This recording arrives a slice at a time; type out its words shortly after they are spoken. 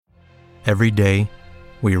Every day,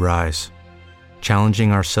 we rise,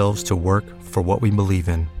 challenging ourselves to work for what we believe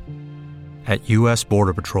in. At U.S.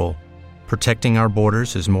 Border Patrol, protecting our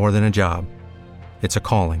borders is more than a job. It's a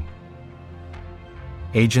calling.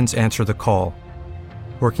 Agents answer the call,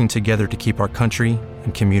 working together to keep our country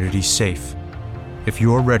and communities safe. If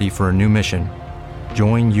you're ready for a new mission,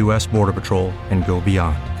 join U.S. Border Patrol and go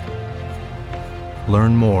beyond.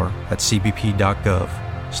 Learn more at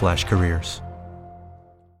cbp.gov/careers.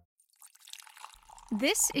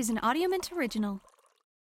 This is an AudioMint original.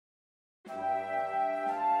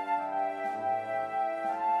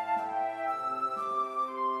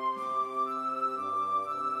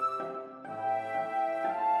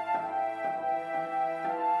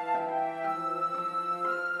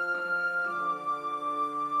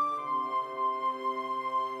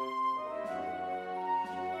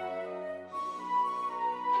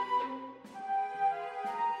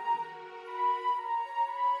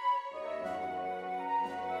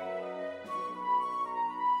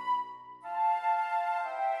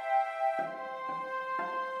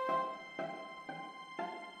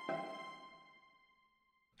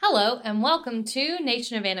 Hello, and welcome to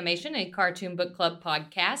Nation of Animation, a cartoon book club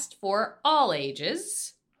podcast for all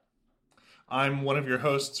ages. I'm one of your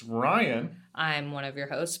hosts, Ryan. I'm one of your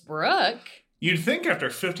hosts, Brooke. You'd think after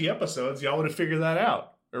 50 episodes, y'all would have figured that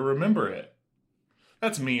out, or remember it.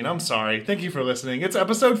 That's mean, I'm sorry. Thank you for listening. It's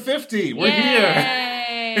episode 50. We're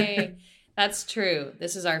here. That's true.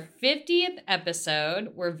 This is our 50th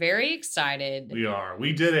episode. We're very excited. We are.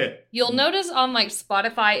 We did it. You'll notice on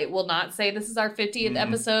Spotify, it will not say this is our 50th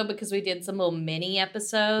episode because we did some little mini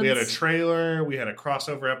episodes. We had a trailer. We had a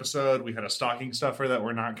crossover episode. We had a stocking stuffer that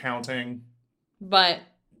we're not counting. But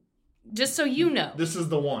just so you know, this is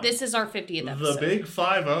the one. This is our 50th episode. The big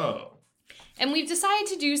 5-0. And we've decided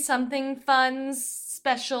to do something fun,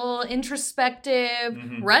 special,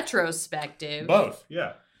 introspective, retrospective. Both,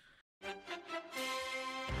 yeah.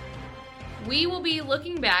 We will be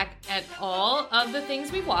looking back at all of the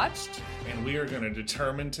things we've watched. And we are going to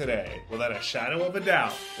determine today, without a shadow of a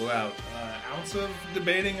doubt, without an ounce of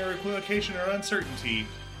debating or equivocation or uncertainty,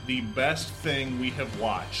 the best thing we have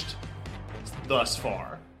watched thus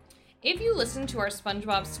far. If you listen to our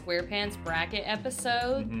SpongeBob SquarePants bracket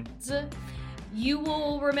episodes, you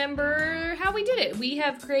will remember how we did it. We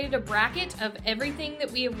have created a bracket of everything that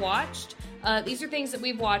we have watched. These are things that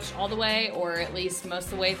we've watched all the way, or at least most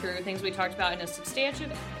of the way through, things we talked about in a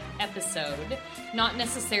substantive episode. Not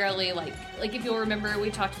necessarily like if you'll remember, we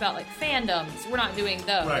talked about fandoms. We're not doing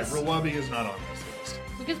those. Right, Rewubby is not on this list.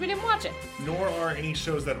 Because we didn't watch it. Nor are any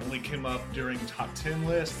shows that only came up during top 10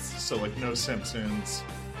 lists, so no Simpsons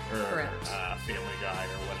or Family Guy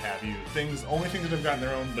or what have you. Only things that have gotten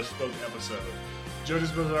their own bespoke episode.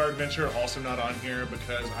 JoJo's Bizarre Adventure also not on here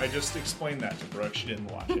because I just explained that to Brooke. She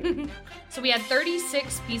didn't watch it. So we had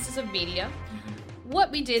 36 pieces of media.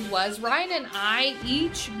 What we did was Ryan and I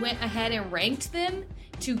each went ahead and ranked them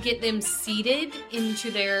to get them seated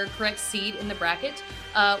into their correct seed in the bracket.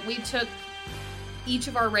 We took each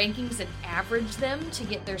of our rankings and averaged them to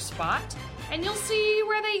get their spot, and you'll see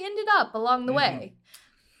where they ended up along the way.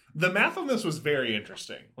 The math on this was very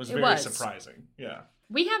interesting. It was very surprising. Yeah.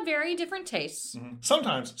 We have very different tastes.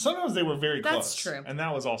 Sometimes they were very close. That's true. And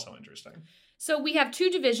that was also interesting. So we have two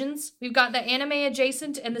divisions. We've got the anime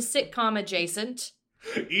adjacent and the sitcom adjacent.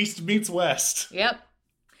 East meets West. Yep.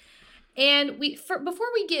 And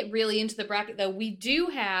before we get really into the bracket, though, we do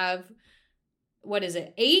have,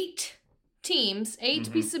 8 teams,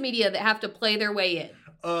 8 pieces of media that have to play their way in.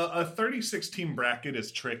 A 36-team bracket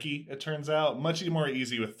is tricky, it turns out. Much more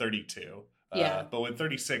easy with 32. Yeah. But with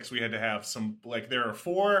 36, we had to have some, there are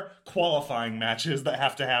 4 qualifying matches that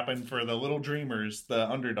have to happen for the little dreamers, the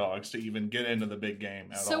underdogs, to even get into the big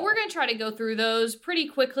game at all. So we're going to try to go through those pretty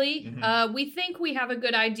quickly. We think we have a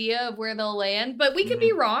good idea of where they'll land, but we could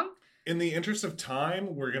be wrong. In the interest of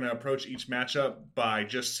time, we're going to approach each matchup by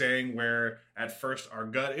just saying where, at first, our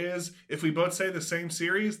gut is. If we both say the same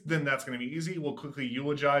series, then that's going to be easy. We'll quickly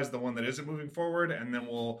eulogize the one that isn't moving forward, and then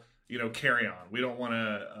we'll, carry on. We don't want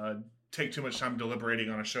to take too much time deliberating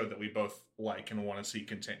on a show that we both like and want to see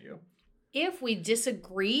continue. If we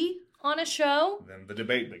disagree on a show, then the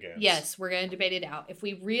debate begins. Yes, we're going to debate it out. If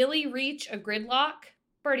we really reach a gridlock,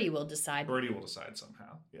 Birdie will decide. Birdie will decide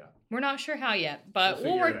somehow, yeah. We're not sure how yet, but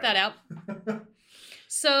we'll work that out.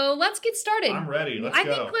 So let's get started. I'm ready. Let's go. I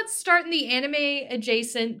think let's start in the anime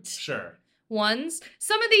adjacent ones.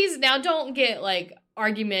 Some of these now don't get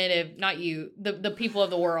argumentative, not you, the people of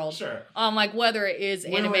the world. Sure. Whether it is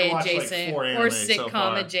anime adjacent or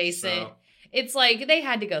sitcom adjacent. So. It's they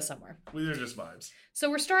had to go somewhere. These are just vibes. So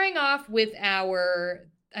we're starting off with I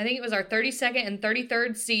think it was our 32nd and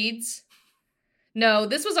 33rd seeds. No,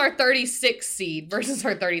 this was our 36th seed versus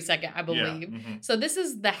our 32nd, I believe. Yeah, mhm. So this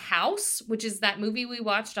is The House, which is that movie we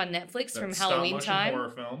watched on Netflix from Halloween time, horror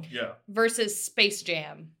film. Yeah. versus Space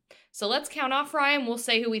Jam. So let's count off, Ryan. We'll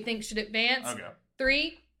say who we think should advance. Okay.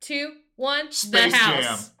 3, 2, 1. Space The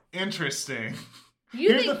House. Jam. Interesting. You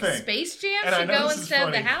Here's think the thing. Space Jam And I should know go this is instead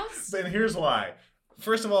of The funny, House? And here's why.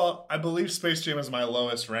 First of all, I believe Space Jam is my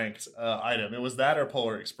lowest ranked item. It was that or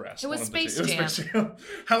Polar Express. It was one of the Space two. Jam. It was Space Jam.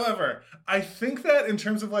 However, I think that in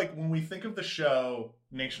terms of like when we think of the show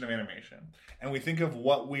Nation of Animation and we think of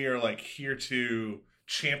what we are like here to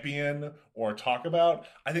champion or talk about,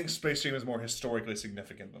 I think Space Jam is more historically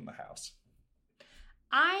significant than The House.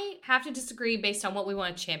 I have to disagree based on what we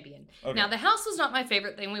want to champion. Okay. Now, The House was not my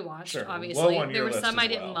favorite thing we watched, Sure. obviously. Low on There your were list some as I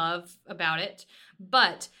didn't well. love about it.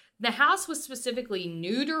 But The House was specifically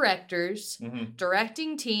new directors, Mhm.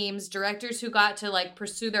 directing teams, directors who got to like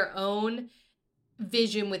pursue their own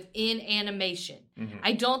vision within animation. Mhm.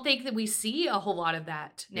 I don't think that we see a whole lot of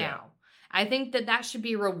that now. Yeah. I think that that should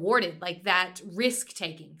be rewarded, like that risk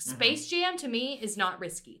taking. Mm-hmm. Space Jam to me is not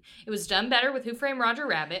risky. It was done better with Who Framed Roger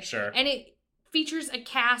Rabbit. Sure. And it features a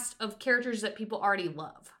cast of characters that people already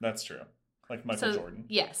love. That's true. Like Michael Jordan.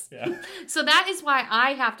 Yes. Yeah. So that is why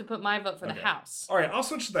I have to put my vote for Okay. The House. All right, I'll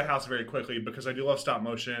switch to The House very quickly because I do love stop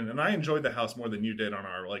motion, and I enjoyed The House more than you did on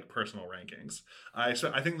our like personal rankings. I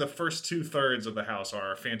think the first 2/3 of The House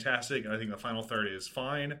are fantastic, and I think the final third is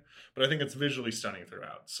fine, but I think it's visually stunning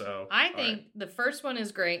throughout. So I all think right. the first one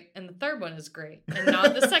is great and the third one is great, and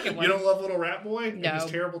not the second one. You don't love Little Rat Boy and No. his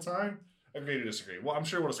terrible time? I agree to disagree. Well, I'm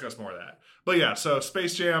sure we'll discuss more of that. But yeah, so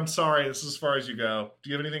Space Jam, sorry, this is as far as you go. Do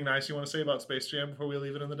you have anything nice you want to say about Space Jam before we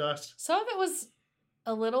leave it in the dust? Some of it was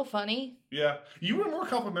a little funny. Yeah. You were more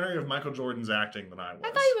complimentary of Michael Jordan's acting than I was. I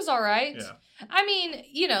thought he was all right. Yeah. I mean,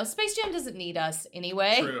 you know, Space Jam doesn't need us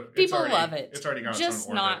anyway. True. It's People already- love it. it's already got its Just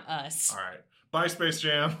own not orbit. us. All right. Bye, Space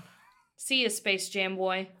Jam. See you, Space Jam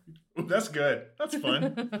boy. Ooh, that's good. That's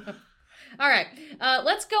fun. All right.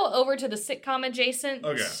 Let's go over to the sitcom adjacent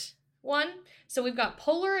Okay. one. So we've got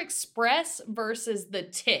Polar Express versus The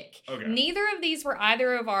Tick. Okay. Neither of these were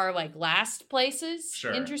either of our like last places,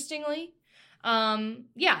 Sure. interestingly.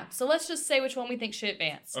 Yeah, so let's just say which one we think should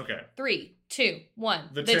advance. Okay. 3, 2,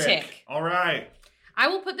 1. The Tick. All right. I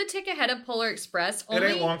will put The Tick ahead of Polar Express It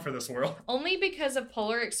ain't long for this world. only because of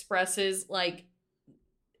Polar Express's like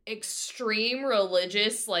extreme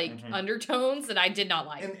religious like Mhm. undertones that I did not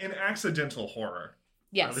like. In accidental horror,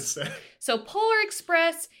 I would Yes. say. So Polar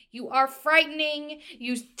Express, you are frightening.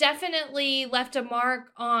 You definitely left a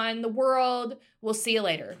mark on the world. We'll see you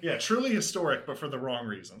later. Yeah, truly historic, but for the wrong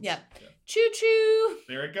reasons. Yeah. Choo choo.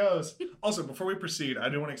 There it goes. Also, before we proceed, I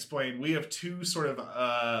do want to explain, we have two sort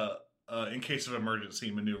of, in case of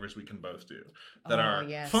emergency maneuvers we can both do that Oh, are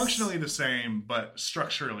yes. functionally the same, but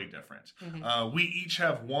structurally different. Mhm. We each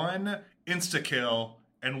have one insta-kill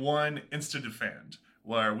and one insta-defend,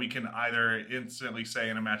 where we can either instantly say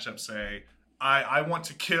in a matchup, say, I want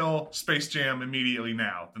to kill Space Jam immediately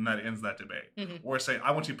now, then that ends that debate. Mhm. Or say,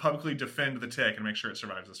 I want to publicly defend the Tick and make sure it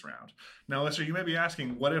survives this round. Now, listener, you may be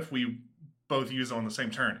asking, what if we both use it on the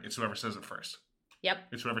same turn? It's whoever says it first. Yep.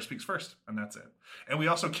 It's whoever speaks first, and that's it. And we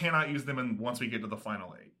also cannot use them once we get to the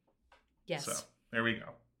final 8. Yes. So, there we go.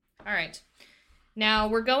 All right. Now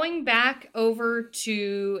we're going back over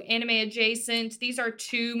to anime adjacent. These are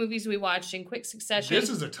two movies we watched in quick succession. This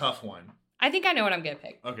is a tough one. I think I know what I'm going to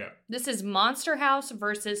pick. Okay. This is Monster House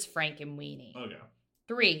versus Frankenweenie. Okay.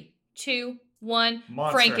 3, 2, 1.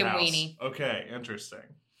 Monster Frankenweenie. House. Okay, interesting.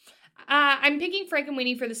 I'm picking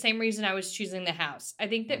Frankenweenie for the same reason I was choosing The House. I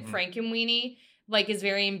think that Mhm. Frankenweenie like is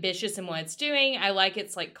very ambitious in what it's doing. I like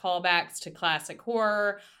its like callbacks to classic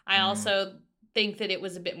horror. I Mhm. also think that it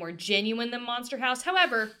was a bit more genuine than Monster House.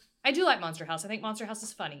 However, I do like Monster House. I think Monster House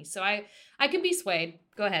is funny. So I can be swayed.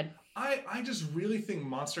 Go ahead. I just really think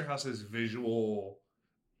Monster House's visual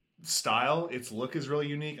style, its look is really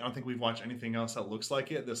unique. I don't think we've watched anything else that looks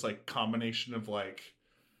like it. This like combination of like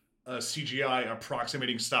CGI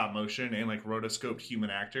approximating stop motion and like rotoscoped human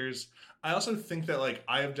actors. I also think that like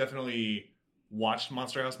I have definitely watched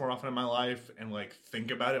Monster House more often in my life and like think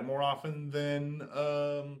about it more often than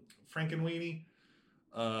Frankenweenie.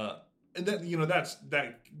 And that, you know, that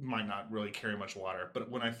might not really carry much water, but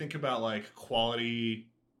when I think about like quality,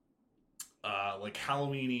 like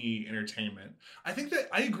Halloween-y entertainment, I think that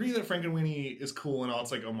I agree that Frankenweenie is cool and all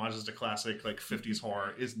its like homages to classic like 50s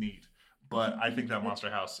horror is neat, but I think that Monster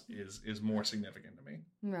House is more significant to me.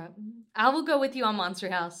 Right. I will go with you on Monster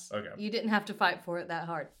House. Okay. You didn't have to fight for it that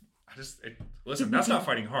hard. Listen, that's not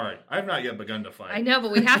fighting hard. I've not yet begun to fight. I know,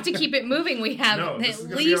 but we have to keep it moving. We have at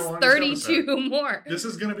least 32 more. This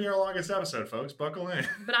is going to be our longest episode, folks. Buckle in.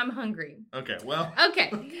 But I'm hungry. Okay, well.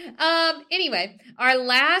 Okay. Anyway, our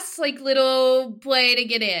last little play to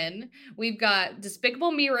get in, we've got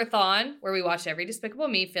Despicable Me-rathon, where we watch every Despicable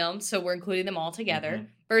Me film, so we're including them all together,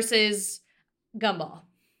 versus Gumball.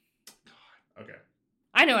 Okay.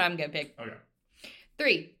 I know what I'm going to pick. Okay.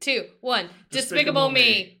 3, 2, 1. Despicable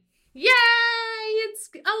Me. Yay! It's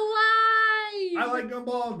alive! I like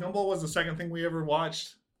Gumball. Gumball was the second thing we ever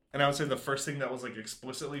watched. And I would say the first thing that was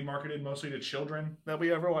explicitly marketed mostly to children that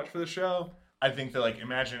we ever watched for the show. I think the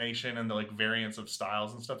imagination and the variance of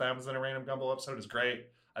styles and stuff that happens in a random Gumball episode is great.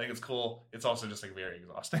 I think it's cool. It's also just very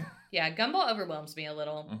exhausting. Yeah, Gumball overwhelms me a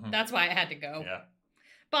little. Mm-hmm. That's why I had to go. Yeah.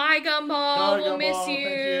 Bye, Gumball. We'll miss you.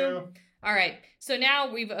 Thank you. All right. So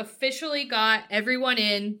now we've officially got everyone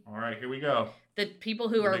in. All right, here we go. The people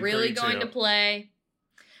who are really going to play.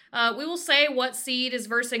 We will say what seed is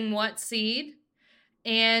versing what seed.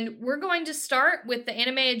 And we're going to start with the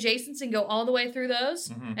anime adjacents and go all the way through those.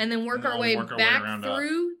 Mm-hmm. And then work our way back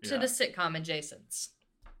through to the sitcom adjacents.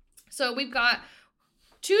 So we've got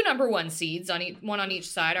 2 number 1 seeds, one on each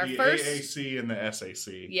side. Our first AAC and the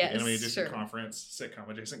SAC. Yes, Anime Adjacent Conference, Sitcom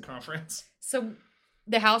Adjacent Conference. So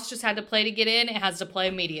the house just had to play to get in. It has to play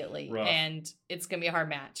immediately. Rough. And it's going to be a hard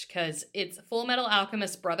match because it's Full Metal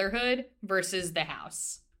Alchemist Brotherhood versus the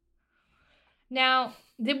house. Now,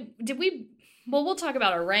 did we... Well, we'll talk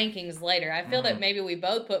about our rankings later. I feel that maybe we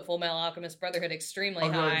both put Full Metal Alchemist Brotherhood extremely high.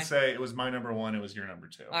 I'll go ahead and say it was my number 1. It was your number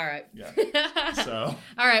 2. All right. Yeah. So.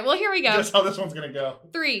 All right. Well, here we go. That's how this one's going to go.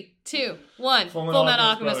 3, 2, 1. Full Metal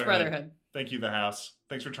Alchemist Brotherhood. Thank you, the house.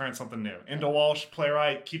 Thanks for trying something new. Into Walsh,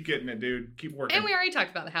 playwright. Keep getting it, dude. Keep working. And we already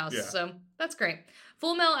talked about the house, so that's great.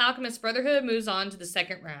 Full Metal Alchemist Brotherhood moves on to the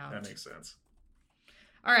second round. That makes sense.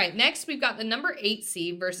 All right, next we've got the number 8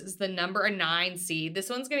 seed versus the number 9 seed. This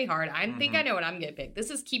one's going to be hard. I think I know what I'm going to pick.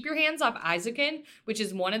 This is Keep Your Hands Off Eizouken, which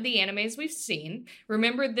is one of the animes we've seen.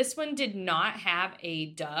 Remember, this one did not have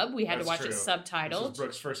a dub. We had to watch it subtitled. This was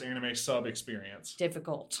Brooke's first anime sub experience.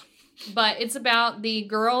 Difficult. But it's about the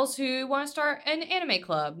girls who want to start an anime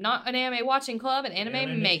club. Not an anime watching club, an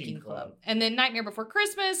anime making club. And then Nightmare Before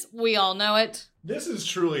Christmas, we all know it. This is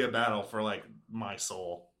truly a battle for, my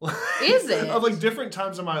soul. Is it? Of different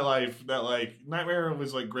times in my life that Nightmare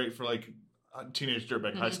was great for Teenage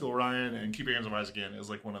Dirtbag High School Ryan, and Keep Your Hands Off Eizouken is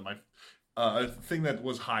one of my a thing that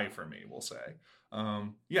was high for me, we'll say.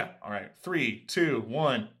 Yeah, all right. 3, 2,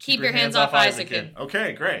 1. Keep Your Hands Off Eizouken.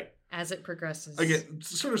 Okay, great. As it progresses. Again,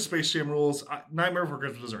 sort of Space Jam rules. Nightmare Before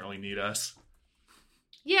Christmas doesn't really need us.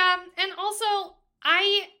 Yeah, and also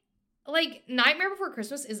Nightmare Before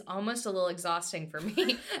Christmas is almost a little exhausting for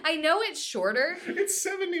me. I know it's shorter. It's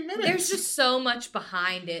 70 minutes. There's just so much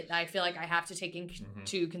behind it that I feel like I have to take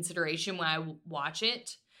into consideration when I watch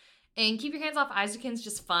it. And Keep Your Hands Off Eizouken's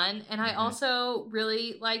just fun. And I also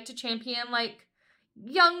really like to champion,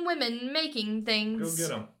 young women making things. Go get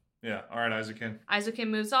them. Yeah. All right, Eizouken. Eizouken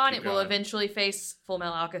moves on. It will eventually face Full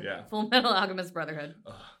Metal Alchemist Brotherhood.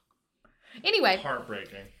 Ugh. Anyway,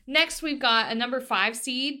 heartbreaking. Next, we've got a number 5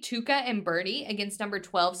 seed, Tuca and Birdie, against number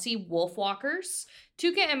 12 seed, Wolfwalkers.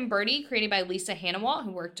 Tuca and Birdie, created by Lisa Hanawalt,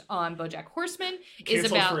 who worked on BoJack Horseman, is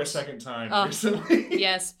about for a second time recently.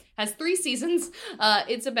 Yes, has 3 seasons.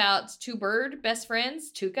 It's about 2 bird best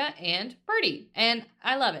friends, Tuca and Birdie, and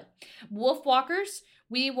I love it. Wolfwalkers.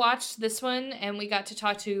 We watched this one, and we got to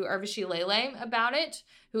talk to Urvashi Lele about it,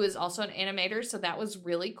 who is also an animator, so that was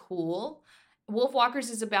really cool. Wolfwalkers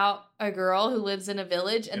is about a girl who lives in a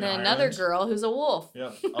village and then another girl who's a wolf.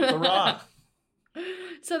 Yep, up the rock.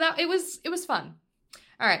 So that it was fun.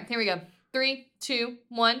 All right, here we go. 3, 2,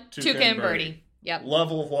 1. Tuca and Birdie. Yep. Love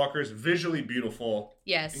Wolfwalkers. Visually beautiful.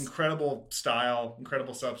 Yes. Incredible style.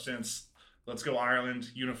 Incredible substance. Let's go Ireland.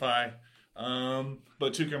 Unify.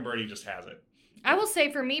 But Tuca and Birdie just has it. I will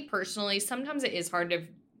say for me personally, sometimes it is hard to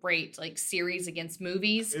rate series against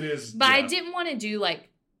movies. It is. But I didn't want to do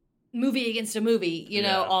movie against a movie, you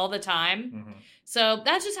know, all the time. Mm-hmm. So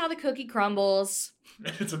that's just how the cookie crumbles.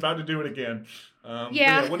 It's about to do it again.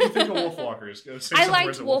 Yeah. What do you think of Wolfwalkers? I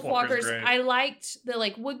liked Wolfwalkers. I liked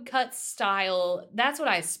the woodcut style. That's what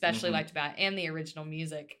I especially liked about it, and the original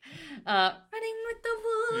music. Running with the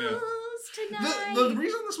wolves tonight. The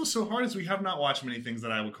reason this was so hard is we have not watched many things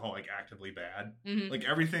that I would call actively bad. Mm-hmm.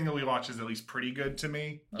 Everything that we watch is at least pretty good to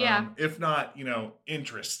me. Yeah. If not,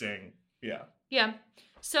 interesting. Yeah. Yeah.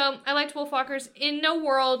 So I liked Wolfwalkers. In no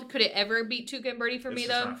world could it ever beat Tuca and Birdie for me,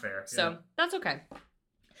 though. It's not fair. So that's okay.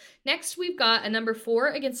 Next, we've got a number 4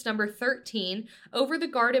 against number 13, Over the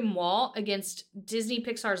Garden Wall against Disney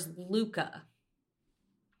Pixar's Luca.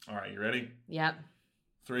 All right, you ready? Yep.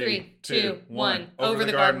 3, 2, 1. Over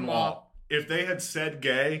the garden wall. If they had said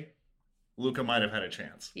gay, Luca might have had a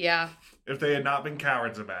chance. Yeah. If they had not been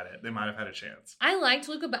cowards about it, they might have had a chance. I liked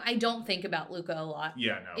Luca, but I don't think about Luca a lot.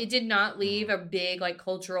 Yeah, no. It did not leave a big, like,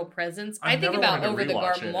 cultural presence. I think never about wanted to Over the rewatch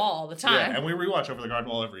Garden it. Wall all the time. Yeah, and we rewatch Over the Garden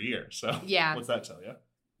Wall every year, so Yeah. what's that tell you?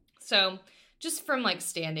 So, just from, like,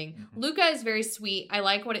 standing. Luca is very sweet. I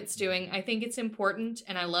like what it's doing. I think it's important,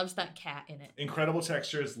 and I love that cat in it. Incredible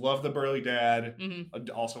textures. Love the burly dad.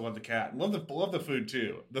 Mm-hmm. Also love the cat. Love the food,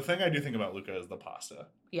 too. The thing I do think about Luca is the pasta.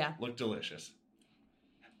 Yeah. Look delicious.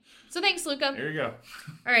 So thanks, Luca. There you go.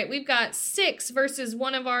 All right, we've got 6 versus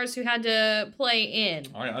one of ours who had to play in.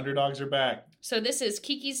 All right, underdogs are back. So this is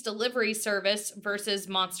Kiki's Delivery Service versus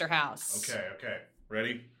Monster House. Okay.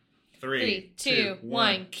 Ready? 3, 3, 2,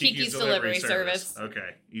 1. Kiki's Delivery Service.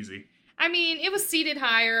 Okay, easy. I mean, it was seated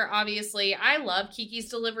higher, obviously. I love Kiki's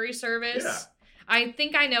Delivery Service. Yeah. I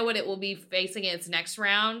think I know what it will be facing in its next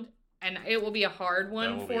round, and it will be a hard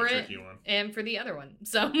one for it. Tricky one. And for the other one.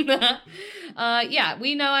 So, yeah,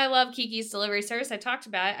 we know I love Kiki's Delivery Service. I talked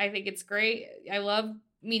about it. I think it's great. I love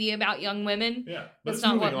media about young women. Yeah. That's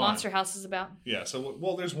not what Monster House is about. Yeah, so,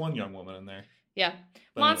 well, there's one young woman in there. Yeah.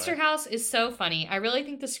 But Monster anyway. House is so funny. I really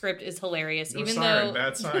think the script is hilarious. No even siren, though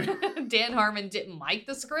bad sign. Dan Harmon didn't like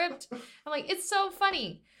the script. I'm like, it's so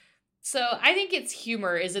funny. So I think its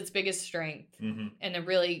humor is its biggest strength and a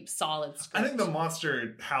really solid script. I think the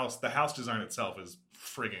Monster House, the house design itself is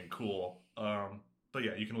friggin' cool. But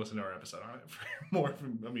yeah, you can listen to our episode on it for more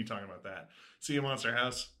of me talking about that. See you, Monster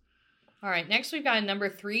House. All right, next we've got a number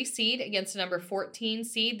 3 seed against a number 14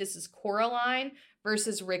 seed. This is Coraline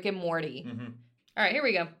versus Rick and Morty. All right, here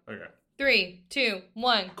we go. Okay. 3, 2,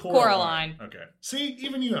 1. Coraline. Okay. See,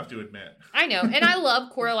 even you have to admit. I know, and I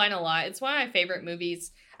love Coraline a lot. It's one of my favorite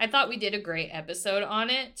movies. I thought we did a great episode on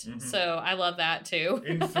it, so I love that too.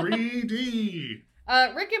 In 3D.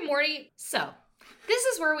 Rick and Morty. So, this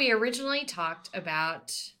is where we originally talked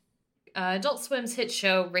about Adult Swim's hit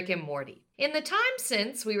show Rick and Morty. In the time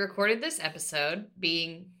since we recorded this episode,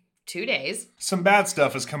 being 2 days, Some bad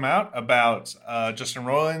stuff has come out about Justin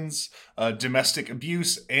Roiland's domestic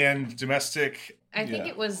abuse and domestic... I think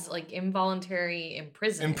it was like involuntary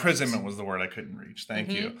imprisonment. Imprisonment was the word I couldn't reach.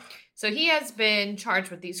 Thank you. So he has been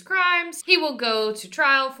charged with these crimes. He will go to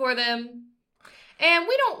trial for them. And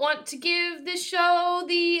we don't want to give this show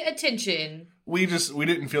the attention. We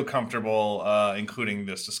didn't feel comfortable including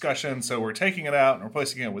this discussion, so we're taking it out and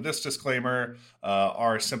replacing it with this disclaimer.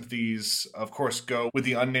 Our sympathies, of course, go with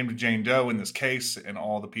the unnamed Jane Doe in this case and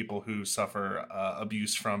all the people who suffer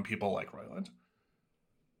abuse from people like Roiland.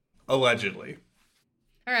 Allegedly.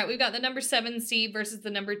 All right, we've got the number 7 seed versus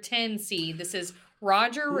the number 10 seed. This is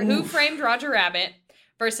Who Framed Roger Rabbit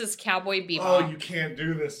versus Cowboy Bebop. Oh, you can't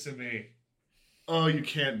do this to me. Oh, you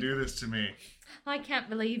can't do this to me. I can't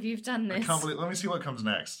believe you've done this. I can't believe. Let me see what comes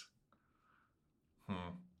next.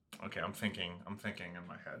 Okay, I'm thinking in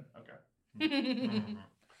my head. Okay.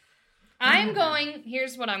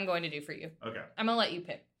 Here's what I'm going to do for you. Okay. I'm going to let you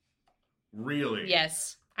pick. Really?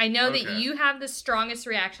 Yes. I know that Okay. you have the strongest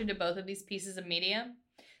reaction to both of these pieces of media.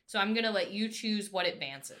 So I'm going to let you choose what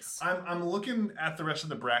advances. I'm looking at the rest of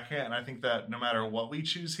the bracket, and I think that no matter what we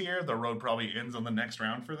choose here, the road probably ends on the next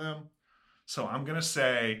round for them. So I'm going to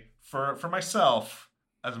say, for myself,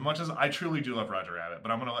 as much as I truly do love Roger Rabbit,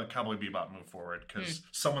 but I'm going to let Cowboy Bebop move forward because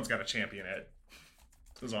someone's got to champion it.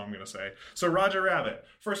 Is all I'm going to say. So Roger Rabbit.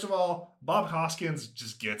 First of all, Bob Hoskins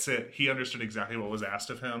just gets it. He understood exactly what was asked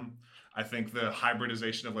of him. I think the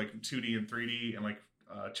hybridization of like 2D and 3D and like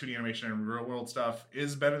 2D animation and real world stuff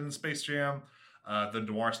is better than Space Jam. The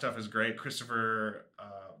noir stuff is great. Christopher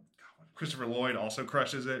Lloyd also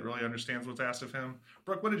crushes it, really understands what's asked of him.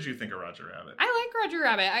 Brooke, what did you think of Roger Rabbit? I like Roger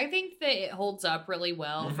Rabbit. I think that it holds up really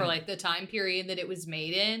well for like the time period that it was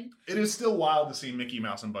made in. It is still wild to see Mickey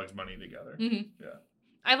Mouse and Bugs Bunny together. Yeah.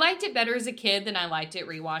 I liked it better as a kid than I liked it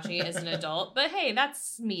rewatching it as an adult. But hey,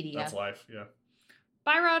 that's media. That's life, yeah.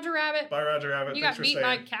 Bye, Roger Rabbit. Bye, Roger Rabbit. You Thanks got for beat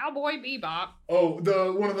staying. by Cowboy Bebop. Oh,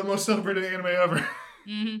 one of the most celebrated anime ever.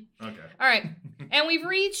 Okay. All right. And we've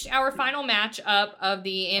reached our final matchup of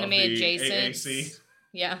the anime adjacent. AAC.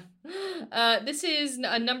 Yeah. This is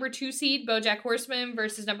a number 2 seed, BoJack Horseman,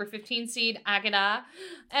 versus number 15 seed, Akira.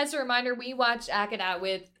 As a reminder, we watched Akira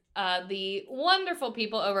with the wonderful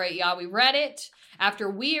people over at Yaoi Reddit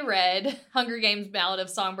after we read Hunger Games Ballad of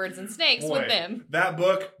Songbirds and Snakes with them. That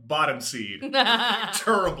book, bottom seed.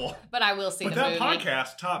 Terrible. But I will see But the movie. that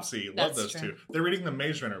podcast, top seed. Love That's those true. two. They're reading the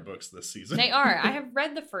Maze Runner books this season. They are. I have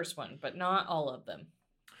read the first one, but not all of them.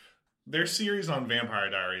 Their series on Vampire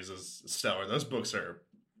Diaries is stellar. Those books are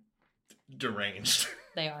deranged.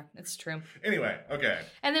 They are. It's true. Anyway, okay.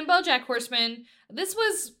 And then BoJack Horseman. This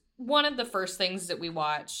was one of the first things that we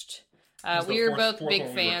watched. We were both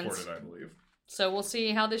big fans. Recorded, I believe. So we'll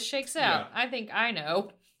see how this shakes out. Yeah. I think I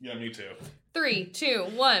know. Yeah, me too. 3, 2,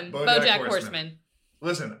 1. BoJack Horseman.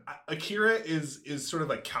 Listen, Akira is sort of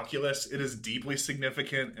like calculus. It is deeply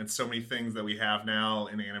significant in so many things that we have now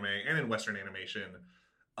in anime and in Western animation,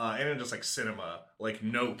 and in just like cinema. Like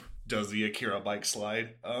Nope does the Akira bike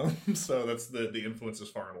slide, so that's the influence is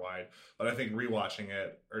far and wide. But I think rewatching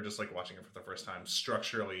it or just like watching it for the first time,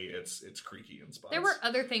 structurally, it's creaky in spots. There were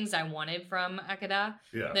other things I wanted from Akira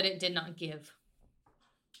that it did not give.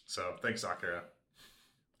 So thanks, Akira.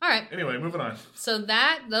 All right. Anyway, moving on. So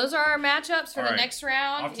those are our matchups for the next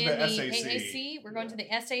round Off to in the the SAC. AAC. We're going to the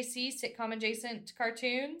SAC, sitcom adjacent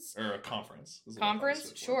cartoons. Or a conference.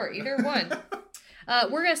 Conference? Sure, either one.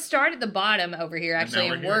 We're going to start at the bottom over here, actually,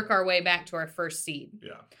 and work our way back to our first seed.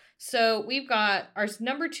 Yeah. So we've got our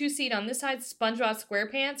number 2 seed on this side, SpongeBob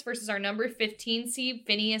SquarePants, versus our number 15 seed,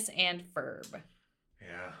 Phineas and Ferb.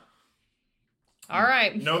 Yeah. All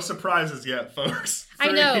right. No surprises yet, folks.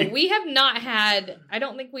 I know. We have not had, I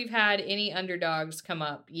don't think we've had any underdogs come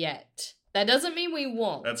up yet. That doesn't mean we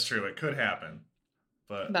won't. That's true. It could happen.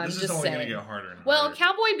 But I'm this is just only going to saying. get harder and harder. Well,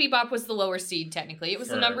 Cowboy Bebop was the lower seed, technically. It was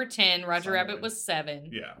the For number 10. Roger some Rabbit reason. was 7.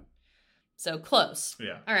 Yeah. So close.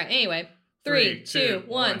 Yeah. All right. Anyway. 3, 2,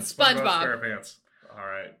 1. SpongeBob SpongeBob. SquarePants. All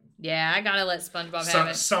right. Yeah, I gotta let SpongeBob have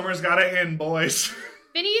it. Summer's got to end, boys.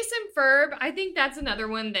 Phineas and Ferb, I think that's another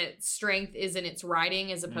one that strength is in its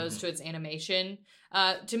writing as opposed to its animation.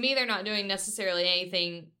 To me, they're not doing necessarily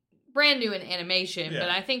anything brand new in animation, but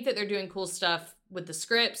I think that they're doing cool stuff with the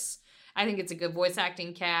scripts. I think it's a good voice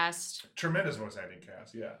acting cast. Tremendous voice acting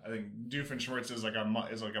cast. Yeah, I think Doofenshmirtz is like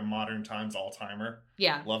a modern times all timer.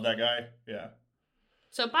 Yeah, love that guy. Yeah.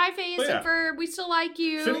 So bye, Phineas and Ferb. We still like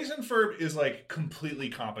you. Phineas and Ferb is like completely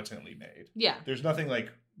competently made. Yeah. There's nothing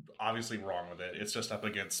like obviously wrong with it. It's just up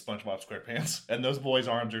against SpongeBob SquarePants, and those boys'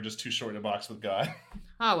 arms are just too short to box with God.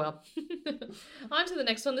 Oh, well. On to the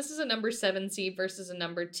next one. This is a number 7 seed versus a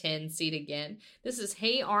number 10 seed again. This is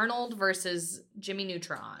Hey Arnold versus Jimmy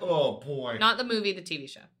Neutron. Oh, boy. Not the movie, the TV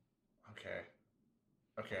show.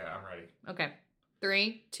 Okay, I'm ready. Okay.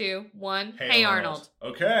 3, 2, 1. Hey Arnold.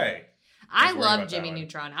 Okay. I love Jimmy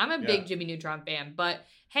Neutron. I'm a big Jimmy Neutron fan, but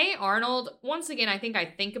Hey Arnold, once again, I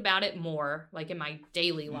think about it more, like in my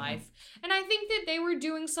daily life. And I think that they were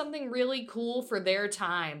doing something really cool for their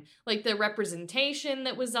time. Like the representation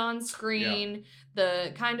that was on screen,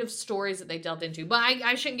 the kind of stories that they delved into. But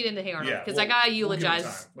I shouldn't get into Hey Arnold, because I gotta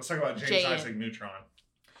eulogize. Let's talk about James Isaac Neutron.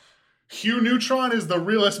 Hugh Neutron is the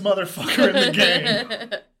realest motherfucker in the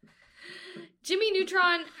game. Jimmy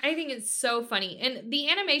Neutron, I think it's so funny. And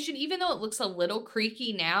the animation, even though it looks a little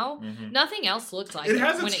creaky now, nothing else looks like it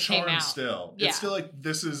has when its it came charm out. still. Yeah. It's still like,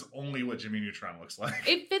 this is only what Jimmy Neutron looks like.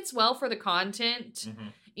 It fits well for the content,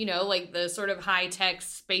 you know, like the sort of high-tech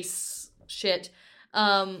space shit.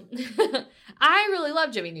 I really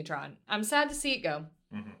love Jimmy Neutron. I'm sad to see it go.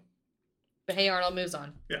 But Hey Arnold moves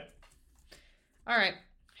on. Yeah. All right.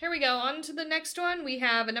 Here we go. On to the next one. We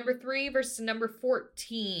have a number 3 versus a number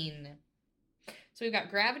 14. So we've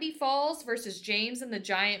got Gravity Falls versus James and the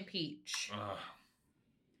Giant Peach.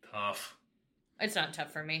 Tough. It's not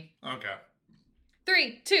tough for me. Okay.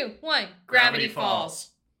 3, 2, 1. Gravity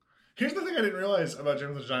Falls. Here's the thing I didn't realize about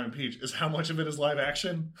James and the Giant Peach is how much of it is live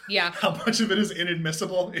action. Yeah. How much of it is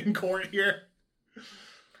inadmissible in court here.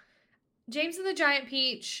 James and the Giant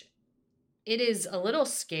Peach, it is a little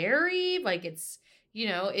scary. Like it's, you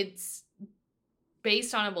know, it's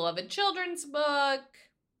based on a beloved children's book.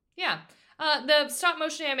 Yeah. The stop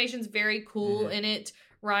motion animation is very cool in it.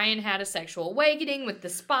 Ryan had a sexual awakening with the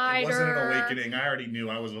spider. It wasn't an awakening. I already knew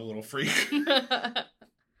I was a little freak.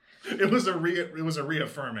 It was a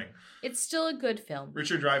reaffirming. It's still a good film.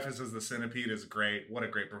 Richard Dreyfuss as the Centipede is great. What a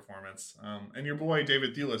great performance. And your boy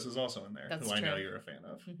David Thewlis is also in there, That's who true. I know you're a fan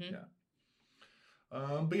of.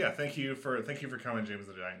 Yeah. But yeah, thank you for coming, James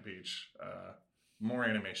the Giant Peach. More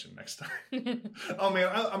animation next time. Oh man,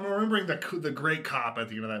 I'm remembering the great cop at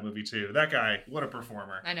the end of that movie too. That guy, what a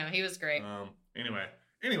performer. I know, he was great.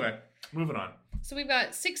 Anyway, moving on. So we've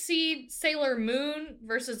got 6 seed Sailor Moon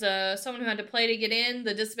versus someone who had to play to get in,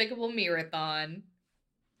 the Despicable Me-rathon.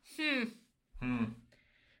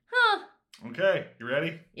 Huh. Okay, you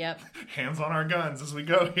ready? Yep. Hands on our guns as we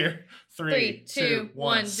go here. 3, 2,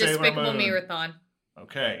 1. Despicable Me-rathon.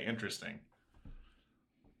 Okay, interesting.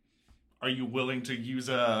 Are you willing to use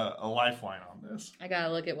a lifeline on this? I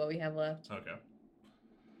gotta look at what we have left. Okay.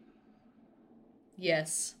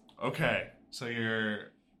 Yes. Okay, so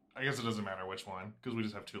you're I guess it doesn't matter which one, because we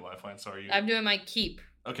just have 2 lifelines. So are you... I'm doing my keep.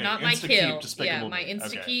 Okay, not my kill. Despicable My Me.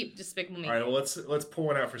 insta-keep, Despicable Me. All right, well, let's pull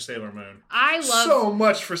one out for Sailor Moon. I love... So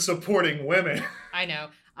much for supporting women. I know.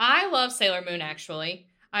 I love Sailor Moon, actually.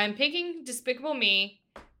 I'm picking Despicable Me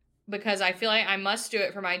because I feel like I must do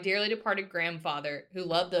it for my dearly departed grandfather, who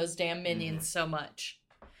loved those damn minions so much.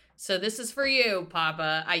 So this is for you,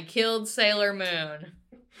 Papa. I killed Sailor Moon.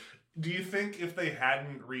 Do you think if they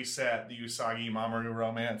hadn't reset the Usagi Mamoru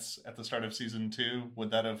romance at the start of season 2,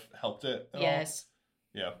 would that have helped it at all? Yes.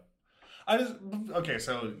 Yeah. Okay,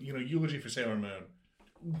 so, eulogy for Sailor Moon.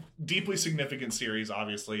 Deeply significant series,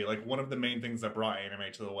 obviously. Like, one of the main things that brought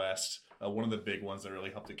anime to the West. One of the big ones that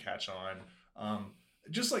really helped it catch on.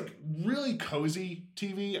 Just, like, really cozy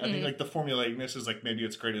TV. I think, like, the formulaicness is, like, maybe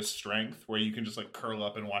its greatest strength, where you can just, like, curl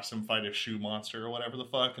up and watch them fight a shoe monster or whatever the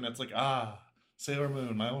fuck, and it's like, Sailor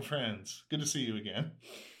Moon, my old friends. Good to see you again.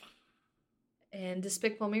 And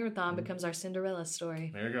Despicable Me Marathon becomes our Cinderella story.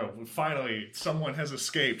 There you go. Finally, someone has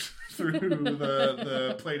escaped through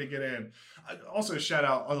the play to get in. Also, shout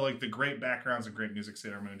out like the great backgrounds and great music,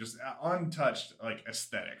 Sailor Moon. Just untouched, like,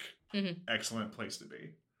 aesthetic. Excellent place to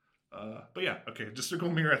be. But yeah, okay.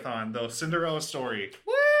 Despicable Me Marathon, the Cinderella story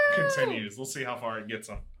continues. We'll see how far it gets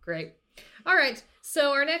them. Great. All right,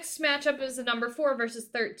 so our next matchup is the number 4 versus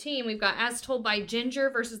 13. We've got As Told by Ginger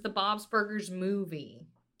versus the Bob's Burgers movie.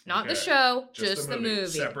 Not the show, just the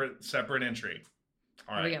movie. Separate entry.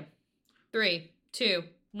 All right. Here we go. 3, 2,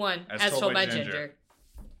 1. As Told by Ginger.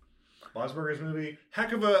 Bob's Burgers movie.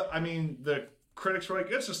 Heck of a, the critics were like,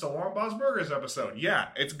 it's just a long Bob's Burgers episode. Yeah,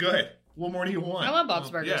 it's good. What more do you want? I love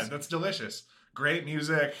Bob's Burgers. Yeah, that's delicious. Great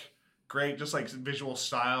music. Great, just like visual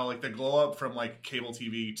style. Like the glow up from like cable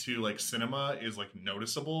TV to like cinema is like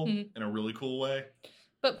noticeable in a really cool way.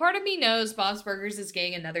 But part of me knows Bob's Burgers is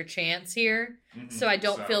getting another chance here, so I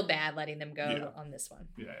don't feel bad letting them go on this one.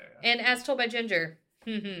 Yeah. And As Told by Ginger.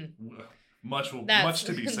 Much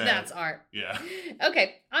to be said. That's art. Yeah.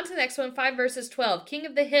 Okay, on to the next one. 5 versus 12. King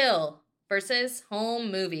of the Hill versus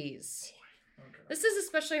Home Movies. This is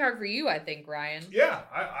especially hard for you, I think, Ryan. Yeah,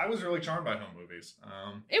 I was really charmed by home movies.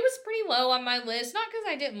 It was pretty low on my list, not because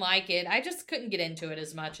I didn't like it. I just couldn't get into it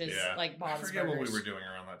as much as like Bob's Burgers. I forget what we were doing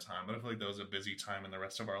around that time, but I feel like that was a busy time in the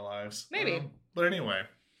rest of our lives. Maybe. But anyway,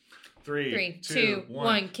 3, 2,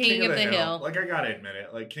 1. King of the Hill. Like, I gotta admit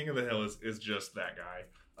it. Like, King of the Hill is just that guy.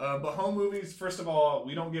 But home movies, first of all,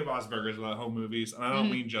 we don't give Bob's Burgers without home movies. And I don't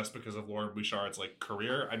mean just because of Lauren Bouchard's like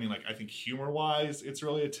career. I mean, like, I think humor-wise, it's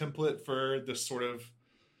really a template for this sort of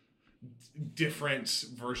different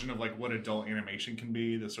version of like what adult animation can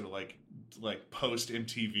be. This sort of like post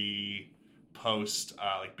MTV, post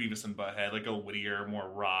like Beavis and Butthead, like a wittier, more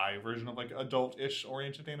wry version of like adult-ish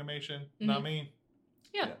oriented animation. Not me.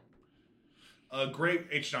 Yeah. A great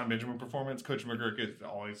H. John Benjamin performance. Coach McGurk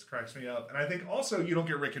always cracks me up. And I think also you don't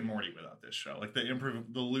get Rick and Morty without this show. Like the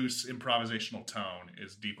loose improvisational tone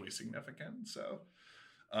is deeply significant. So,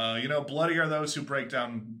 bloody are those who break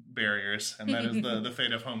down barriers. And that is the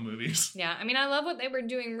fate of home movies. Yeah. I mean, I love what they were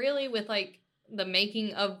doing really with like the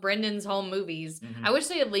making of Brendan's home movies. I wish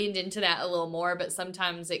they had leaned into that a little more, but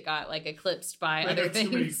sometimes it got like eclipsed by other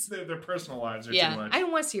things. Their personal lives are too much. I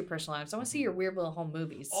don't want to see your personal lives. I want to see your weird little home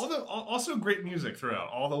movies. Also great music throughout.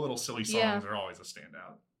 All the little silly songs are always a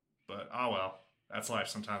standout. But well, that's life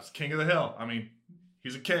sometimes. King of the Hill. I mean,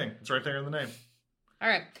 he's a king. It's right there in the name. All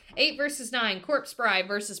right. 8 versus 9. Corpse Bride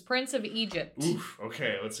versus Prince of Egypt. Oof.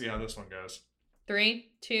 Okay, let's see how this one goes. 3,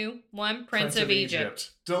 2, 1. Prince of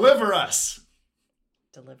Egypt. Deliver us.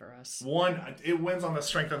 Deliver us. It wins on the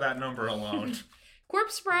strength of that number alone.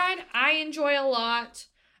 Corpse Bride, I enjoy a lot.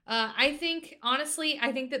 I think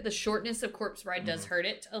that the shortness of Corpse Bride does hurt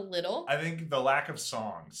it a little. I think the lack of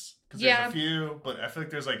songs. Because there's a few, but I feel like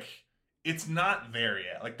there's like, it's not there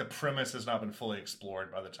yet. Like the premise has not been fully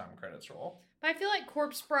explored by the time credits roll. But I feel like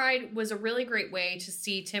Corpse Bride was a really great way to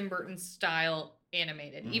see Tim Burton's style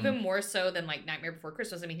animated. Even more so than like Nightmare Before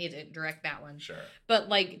Christmas. I mean, he didn't direct that one. Sure. But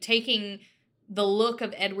like taking the look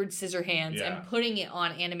of Edward Scissorhands and putting it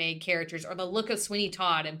on animated characters, or the look of Sweeney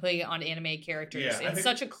Todd and putting it on animated characters in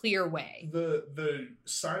such a clear way. The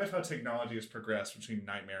sign of how technology has progressed between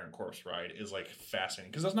Nightmare and Corpse Bride is like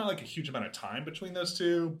fascinating, because there's not like a huge amount of time between those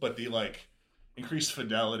two, but the like increased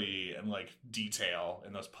fidelity and like detail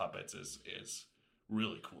in those puppets is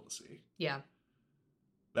really cool to see. Yeah.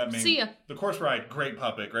 The Corpse Bride, great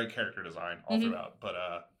puppet, great character design all throughout, but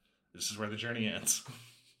this is where the journey ends.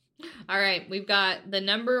 All right, we've got the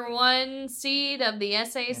number 1 seed of the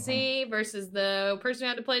SAC versus the person who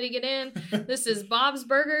had to play to get in. This is Bob's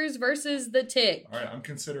Burgers versus The Tick. All right, I'm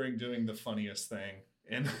considering doing the funniest thing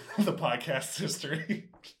in the podcast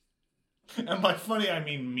history. And by funny, I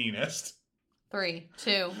mean meanest. 3,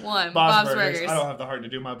 2, 1. Bob's Bob's Burgers. Burgers. I don't have the heart to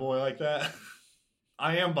do my boy like that.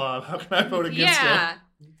 I am Bob. How can I vote against him?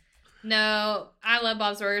 No, I love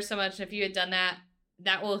Bob's Burgers so much. If you had done that,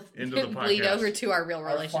 that will Into the bleed podcast. over to our real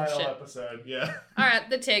relationship. Our final episode, yeah. All right,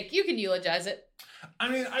 The Tick. You can eulogize it. I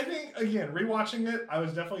mean, I think, again, rewatching it, I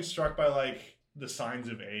was definitely struck by, like, the signs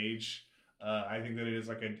of age. I think that it is,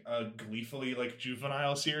 like, a gleefully, like,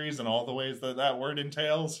 juvenile series in all the ways that that word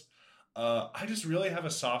entails. I just really have a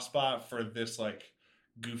soft spot for this, like,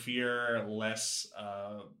 goofier, less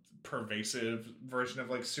pervasive version of,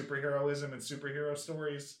 like, superheroism and superhero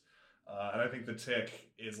stories. And I think The Tick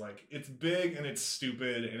is, like, it's big and it's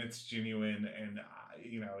stupid and it's genuine and,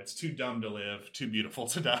 it's too dumb to live, too beautiful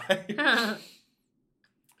to die.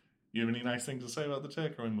 You have any nice things to say about The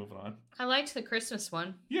Tick, or are we moving on? I liked the Christmas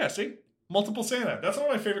one. Yeah, see? Multiple Santa. That's one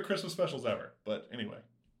of my favorite Christmas specials ever. But anyway,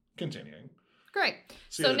 continuing. Great.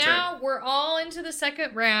 See So The now Tick. we're all into the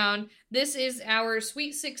second round. This is our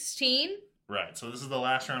Sweet 16. Right, so this is the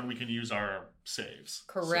last round we can use our saves.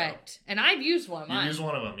 Correct. And I've used one of So, you mine. use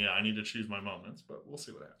one of them. Yeah, I need to choose my moments, but we'll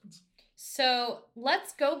see what happens. So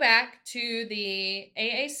let's go back to the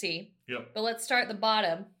AAC, Yep. but let's start at the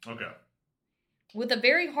bottom Okay. with a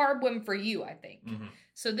very hard one for you, I think. Mm-hmm.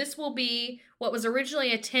 So this will be what was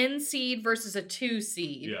originally a 10 seed versus a 2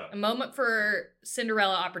 seed. Yeah. A moment for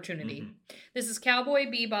Cinderella opportunity. Mhm. This is Cowboy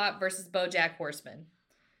Bebop versus BoJack Horseman.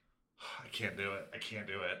 I can't do it. I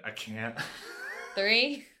can't.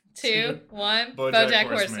 3, 2, 1. BoJack BoJack Horseman.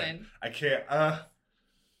 Horseman. I can't.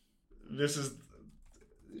 This is...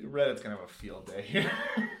 Reddit's gonna have a field day here.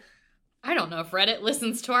 I don't know if Reddit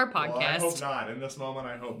listens to our podcast. Well, I hope not. In this moment,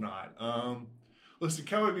 I hope not. Listen,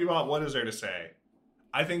 Cowboy Bebop, what is there to say?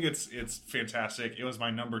 I think it's fantastic. It was my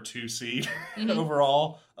number 2 seed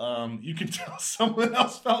overall. You can tell someone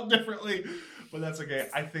else felt differently, but that's okay.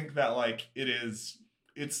 I think that like its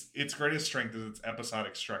greatest strength is its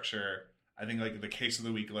episodic structure. I think like the Case of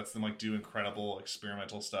the Week lets them like do incredible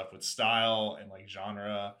experimental stuff with style and like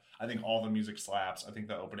genre. I think all the music slaps. I think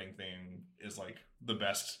the opening theme is like the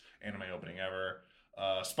best anime opening ever.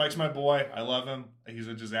 Spike's my boy. I love him. He's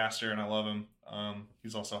a disaster and I love him.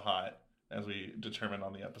 He's also hot, as we determined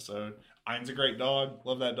on the episode. Ein's a great dog.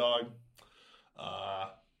 Love that dog.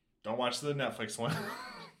 Don't watch the Netflix one.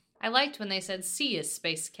 I liked when they said, "See you,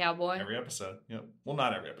 Space Cowboy." Every episode. Yep. Well,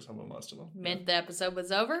 not every episode, but most of them. Meant the episode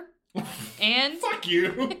was over. And Fuck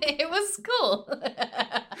you. it was cool.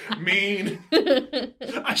 Mean.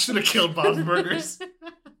 I should have killed Bob's Burgers.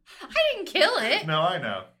 I didn't kill it. No, I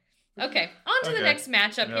know. Okay, on to the Okay. next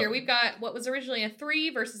matchup Yep. here. We've got what was originally a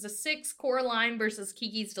 3 versus a 6, Coraline versus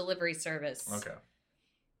Kiki's Delivery Service. Okay.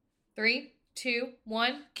 3, 2,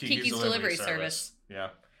 1. Kiki's Delivery Service.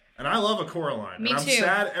 Yeah. And I love a Coraline. Me and I'm too.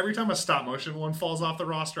 sad every time a stop motion one falls off the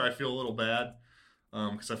roster. I feel a little bad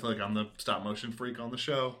because I feel like I'm the stop motion freak on the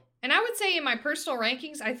show. And I would say in my personal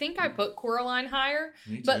rankings, I think I put Coraline higher.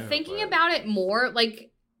 Me But too, thinking about it more,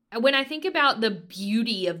 like when I think about the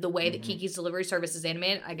beauty of the way that Kiki's Delivery Service is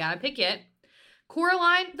animated, I gotta pick it.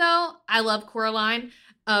 Coraline, though, I love Coraline.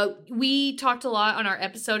 We talked a lot on our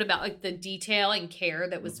episode about like the detail and care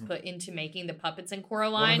that was put into making the puppets in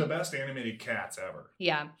Coraline. One of the best animated cats ever.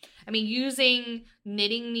 Yeah. I mean, using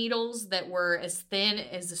knitting needles that were as thin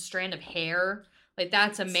as a strand of hair, like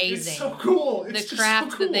that's amazing. It's so cool. It's The just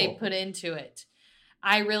craft so cool. that they put into it.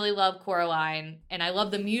 I really love Coraline, and I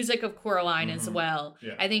love the music of Coraline as well.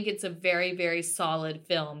 Yeah. I think it's a very, very solid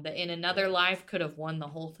film that in another life could have won the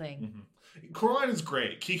whole thing. Coraline is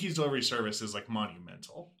great. Kiki's Delivery Service is like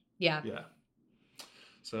monumental. Yeah. Yeah.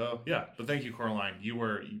 So, yeah. But thank you, Coraline. You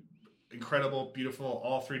were incredible, beautiful.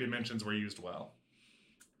 All 3 dimensions were used well.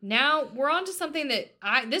 Now we're on to something that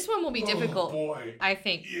this one will be difficult, Oh, boy. I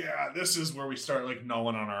think. Yeah, this is where we start like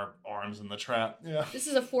gnawing on our arms in the trap. Yeah. This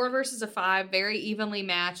is a 4 versus a 5, very evenly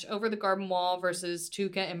matched. Over the Garden Wall versus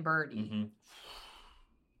Tuca and Birdie.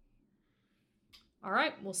 All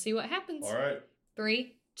right, we'll see what happens. All right.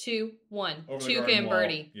 3, 2, 1. Over the Tuca Garden and Wall.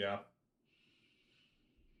 Birdie. Yeah.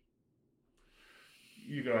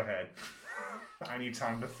 You go ahead. I need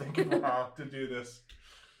time to think about how to do this.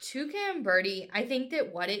 Tuca and Birdie, I think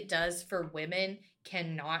that what it does for women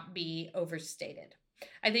cannot be overstated.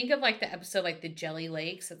 I think of like the episode like the Jelly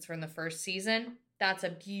Lakes that's from the first season. That's a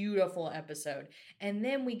beautiful episode. And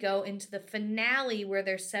then we go into the finale where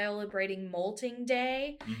they're celebrating Molting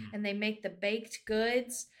Day and they make the baked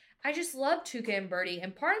goods. I just love Tuca and Birdie.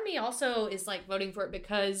 And part of me also is like voting for it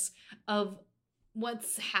because of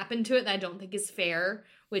what's happened to it that I don't think is fair,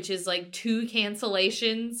 which is like 2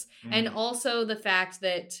 cancellations and also the fact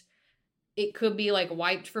that it could be like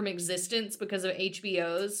wiped from existence because of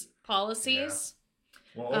HBO's policies.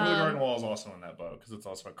 Well, Over the Garden Wall is also in that boat because it's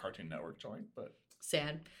also a Cartoon Network joint, but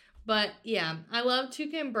sad. But yeah, I love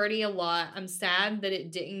Tuca and Birdie a lot. I'm sad that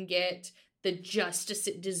it didn't get the justice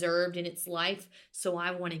it deserved in its life, so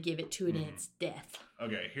I want to give it to it in its death.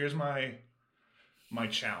 Okay, here's my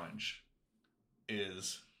challenge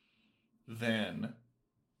is then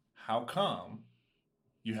how come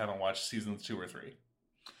you haven't watched seasons 2 or 3?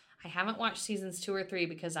 I haven't watched seasons 2 or 3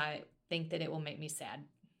 because I think that it will make me sad.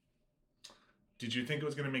 Did you think it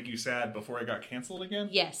was going to make you sad before it got canceled again?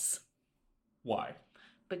 Yes. Why?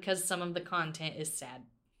 Because some of the content is sad.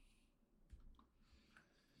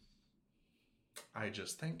 I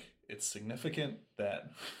just think it's significant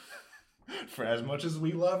that for as much as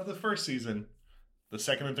we love the first season, the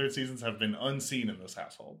second and third seasons have been unseen in this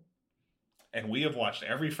household. And we have watched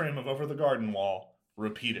every frame of Over the Garden Wall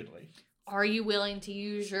repeatedly. Are you willing to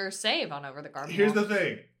use your save on Over the Garden Wall? Here's the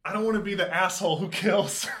thing. I don't want to be the asshole who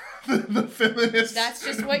kills the feminist that's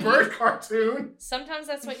just what bird cartoon. Sometimes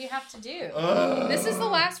that's what you have to do. This is the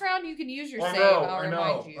last round. You can use your save. I'll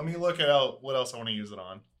remind you. Let me look at what else I want to use it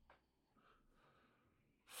on.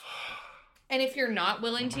 And if you're not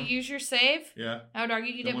willing to use your save, I would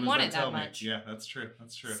argue you didn't want it that much. Yeah, that's true.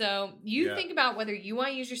 So you think about whether you want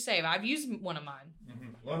to use your save. I've used one of mine.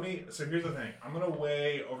 So here's the thing. I'm going to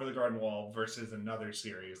weigh Over the Garden Wall versus another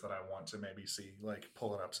series that I want to maybe see, like,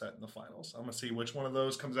 pull an upset in the finals. I'm going to see which one of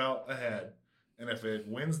those comes out ahead. And if it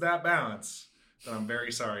wins that balance, then I'm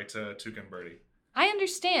very sorry to Tuca and Birdie. I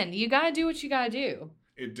understand. You got to do what you got to do.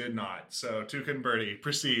 It did not. So Tuca and Birdie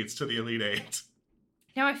proceeds to the Elite Eight.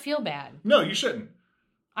 Now I feel bad. No, you shouldn't.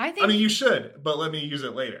 I mean, you should, but let me use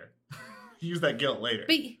it later. Use that guilt later.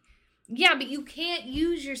 But you can't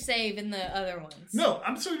use your save in the other ones. No,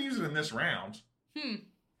 I'm still going to use it in this round.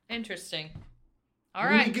 Interesting. All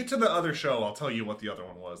right. right. When we get to the other show, I'll tell you what the other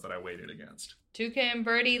one was that I waited against. Tuca and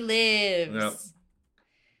Birdie lives. Yep.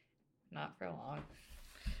 Not for long.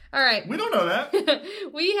 All right. We don't know that.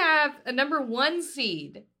 We have a number 1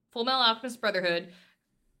 seed, Full Metal Alchemist Brotherhood,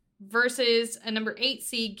 versus a number 8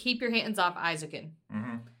 seed, Keep Your Hands Off Isaacan.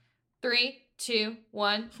 3, 2,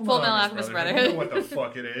 1. Full Metal Alchemist Brotherhood. You know what the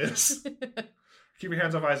fuck it is. Keep Your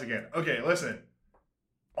Hands Off Isaacan. Okay, listen.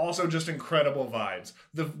 Also, just incredible vibes.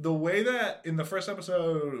 The way that in the first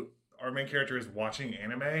episode, our main character is watching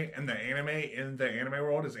anime, and the anime in the anime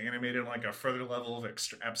world is animated like a further level of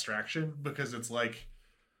abstraction because it's like,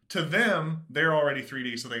 to them, they're already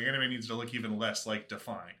 3D, so the anime needs to look even less, like,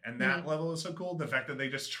 defined. And that level is so cool. The fact that they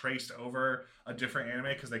just traced over a different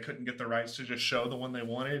anime because they couldn't get the rights to just show the one they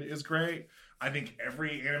wanted is great. I think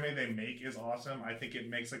every anime they make is awesome. I think it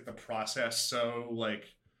makes, like, the process so, like,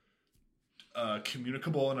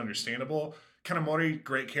 communicable and understandable. Kanamori,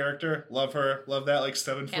 great character. Love her. Love that, like,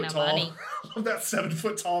 7 foot tall. Love that 7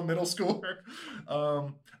 foot tall middle schooler.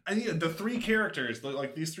 And yeah, the 3 characters,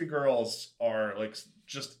 like, these 3 girls are, like,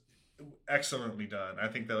 just excellently done. I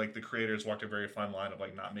think that, like, the creators walked a very fine line of,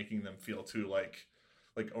 like, not making them feel too like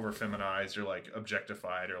over feminized or, like,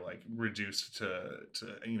 objectified or, like, reduced to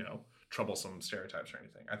troublesome stereotypes or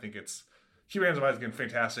anything. I think it's Keep Your Hands Off Isaacan,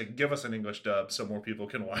 fantastic. Give us an English dub so more people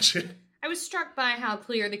can watch it. I was struck by how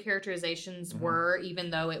clear the characterizations were, even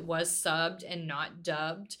though it was subbed and not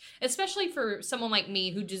dubbed, especially for someone like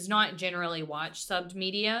me who does not generally watch subbed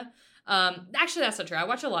media. Actually, that's not true. I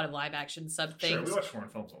watch a lot of live action sub things. Sure, we watch foreign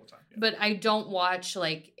films all the time. Yeah. But I don't watch,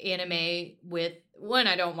 like, anime with... One,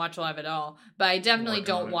 I don't watch live at all. But I definitely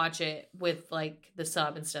don't watch it with, like, the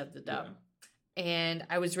sub instead of the dub. Yeah. And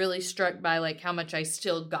I was really struck by, like, how much I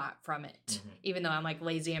still got from it. Even though I'm, like,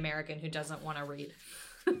 lazy American who doesn't want to read.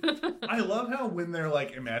 I love how when they're,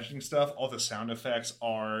 like, imagining stuff, all the sound effects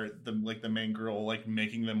are the main girl, like,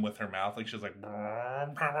 making them with her mouth. Like, she's like,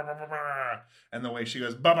 and the way she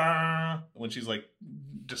goes ba when she's, like,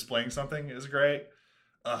 displaying something is great.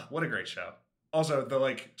 What a great show. Also, the,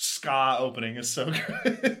 like, ska opening is so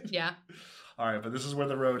good. Yeah. All right, but this is where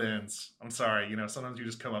the road ends. I'm sorry, sometimes you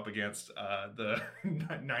just come up against the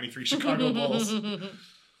 93 Chicago Bulls. All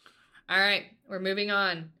right, we're moving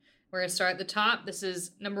on. We're going to start at the top. This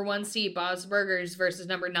is number 1 seed, Bob's Burgers, versus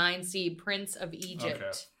number 9 seed, Prince of Egypt.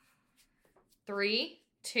 Okay. 3,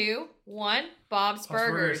 2, 1, Bob's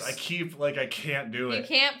Burgers. I can't do it. You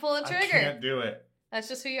can't pull a trigger. I can't do it. That's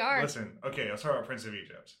just who you are. Listen, okay, let's talk about Prince of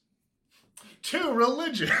Egypt. Too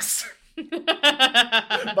religious.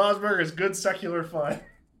 Bob's Burgers, good secular fun.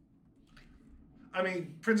 I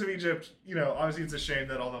mean, Prince of Egypt, obviously it's a shame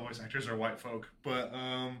that all the voice actors are white folk, but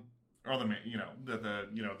or the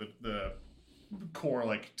the core,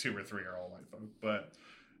 like, 2 or 3 are all white folk, but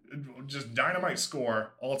just dynamite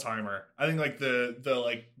score, all timer. I think like the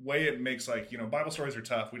like way it makes like, you know, Bible stories are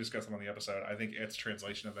tough. We discussed them on the episode. I think it's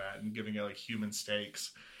translation of that and giving it like human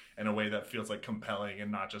stakes in a way that feels like compelling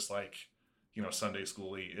and not just like, you know, Sunday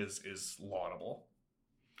school-y is laudable.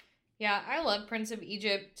 Yeah, I love Prince of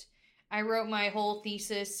Egypt. I wrote my whole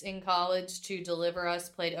thesis in college to Deliver Us,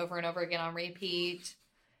 played over and over again on repeat.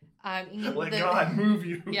 Let God move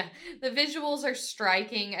you. Yeah, the visuals are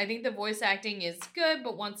striking. I think the voice acting is good,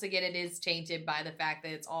 but once again, it is tainted by the fact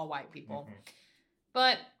that it's all white people. Mm-hmm.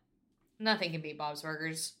 But nothing can beat Bob's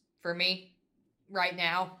Burgers for me right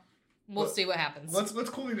now. We'll see what happens. Let's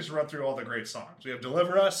quickly just run through all the great songs. We have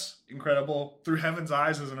Deliver Us, incredible. Through Heaven's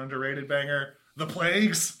Eyes is an underrated banger. The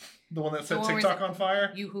Plagues, the one that set TikTok on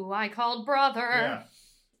fire. You who I called brother. Yeah.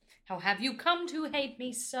 How have you come to hate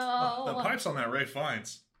me so? The pipes on that, Ray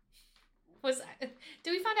Fiennes. Did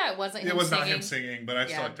we find out it wasn't him singing? It was not him singing, but I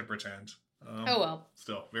still like to pretend. Oh well.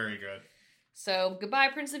 Still, very good. So, goodbye,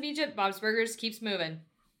 Prince of Egypt. Bob's Burgers keeps moving.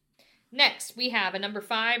 Next, we have a number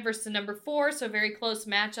 5 versus a number 4, so very close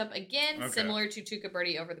matchup again, similar to Tuca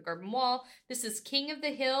Birdie Over the Garden Wall. This is King of the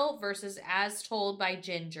Hill versus As Told by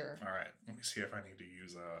Ginger. All right, let me see if I need to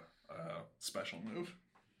use a special move.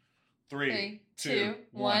 3, 2,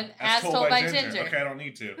 1. As Told by Ginger. Okay, I don't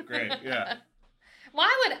need to. Great, yeah. Why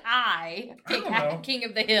would I pick King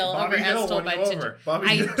of the Hill Bobby over Hill As Told by Ginger?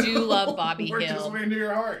 I do love Bobby Hill. Worked his way into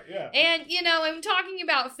your heart, yeah. And, you know, I'm talking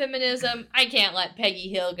about feminism. I can't let Peggy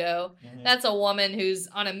Hill go. Mm-hmm. That's a woman who's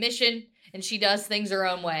on a mission, and she does things her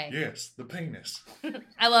own way. Yes, the penis.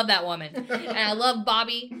 I love that woman. And I love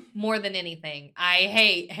Bobby more than anything. I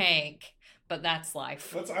hate Hank. But that's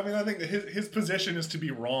life. I think that his position is to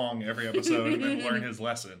be wrong every episode and then learn his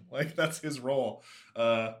lesson. Like, that's his role.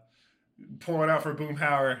 Pour one out for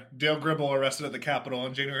Boomhauer. Dale Gribble arrested at the Capitol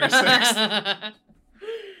on January 6th.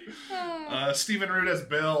 Stephen Root as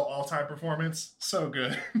Bill, all-time performance. So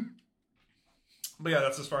good. But yeah,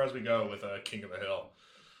 that's as far as we go with King of the Hill.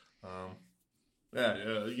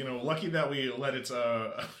 You know, lucky that we let its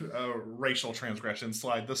racial transgression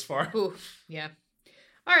slide this far. Ooh, yeah.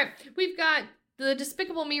 All right, we've got the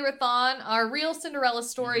Despicable Me-rathon, our real Cinderella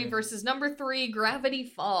story versus number 3, Gravity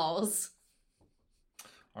Falls.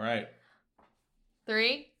 All right.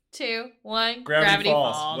 3, 2, 1. Gravity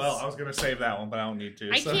Falls. Well, I was gonna save that one, but I don't need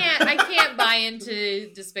to. I can't buy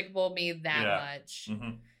into Despicable Me that much.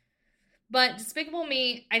 Mm-hmm. But Despicable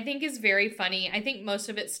Me, I think, is very funny. I think most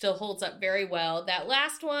of it still holds up very well. That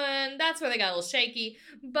last one, that's where they got a little shaky.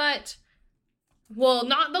 But, well,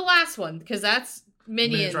 not the last one, because that's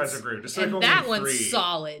Minions Rise of Gru. And that one's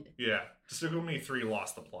solid. Yeah. Despicable Me 3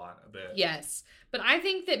 lost the plot a bit. Yes. But I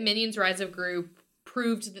think that Minions Rise of Gru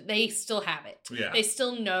proved that they still have it. Yeah. They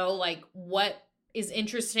still know, like, what is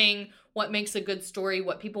interesting, what makes a good story,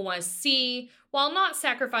 what people want to see, while not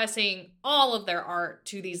sacrificing all of their art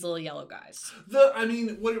to these little yellow guys.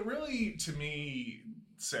 What it really, to me,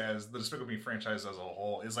 says, the Despicable Me franchise as a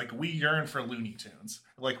whole, is, like, we yearn for Looney Tunes.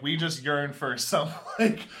 Like, we just yearn for some,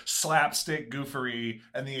 like, slapstick goofery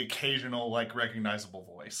and the occasional, like, recognizable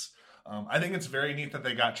voice. I think it's very neat that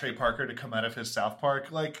they got Trey Parker to come out of his South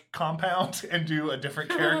Park, like, compound and do a different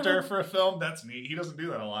character for a film. That's neat. He doesn't do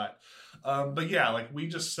that a lot. But yeah, like, we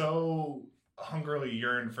just so hungrily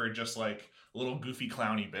yearn for just, like, little goofy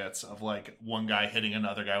clowny bits of, like, one guy hitting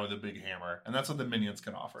another guy with a big hammer. And that's what the Minions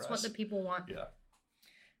can offer us. That's what the people want. Yeah.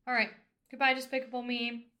 All right. Goodbye, Despicable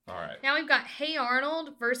Me. All right. Now we've got Hey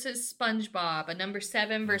Arnold versus SpongeBob, a number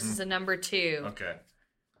 7 versus a number 2. Okay.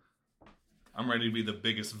 I'm ready to be the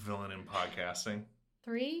biggest villain in podcasting.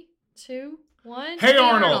 3, 2, 1. Hey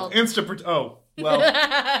Arnold! Oh, well.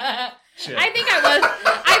 Shit. I think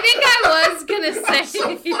I was gonna say.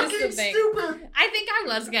 So fucking stupid. I think I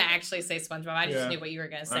was gonna actually say SpongeBob. I just knew what you were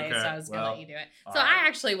gonna say, so I was gonna let you do it. So I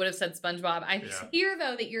actually would have said SpongeBob. I hear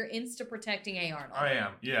though that you're insta protecting Hey Arnold. I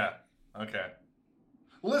am. Yeah. Okay.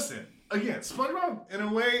 Listen, again, SpongeBob in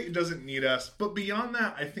a way doesn't need us, but beyond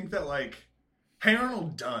that, I think that, like, Hey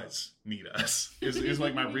Arnold does need us, is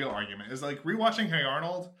like my real argument. Is like rewatching Hey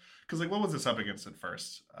Arnold, because like what was this up against at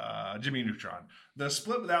first? Jimmy Neutron. The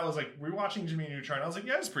split with that was like rewatching Jimmy Neutron. I was like,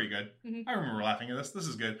 yeah, it's pretty good. Mm-hmm. I remember laughing at this. This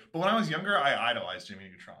is good. But when I was younger, I idolized Jimmy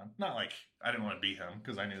Neutron. Not like I didn't want to be him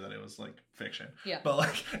because I knew that it was like fiction. Yeah. But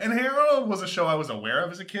like, and Hey Arnold was a show I was aware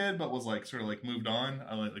of as a kid, but was like sort of like moved on.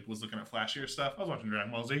 I like was looking at flashier stuff. I was watching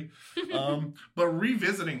Dragon Ball Z. But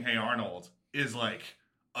revisiting Hey Arnold is like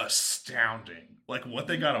astounding, like what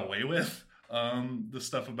they got away with. The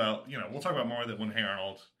stuff about, you know, we'll talk about more of that when Hey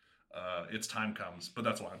Arnold its time comes, but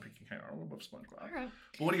that's why I'm picking Hey Arnold above SpongeBob. All right.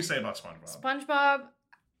 But what do you say about SpongeBob? SpongeBob,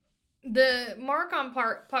 the mark on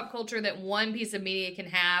pop culture that one piece of media can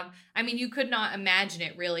have, I mean, you could not imagine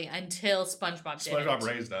it really until SpongeBob did SpongeBob it.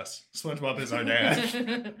 raised us. SpongeBob is our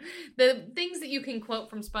dad. The things that you can quote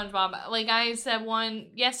from SpongeBob, like I said one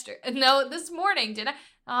yesterday, no, this morning, did I?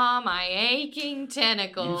 Oh, my aching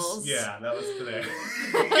tentacles. Yeah, that was today.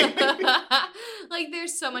 Like,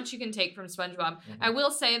 there's so much you can take from SpongeBob. I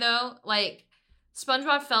will say, though, like,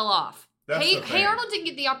 SpongeBob fell off. Hey Arnold didn't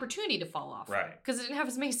get the opportunity to fall off. Right. Because it didn't have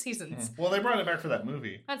as many seasons. Well, they brought it back for that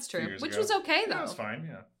movie. That's true. Which ago. was okay, though. Yeah, that's fine,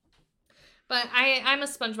 yeah. But I'm a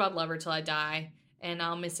SpongeBob lover till I die. And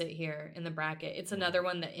I'll miss it here in the bracket. It's another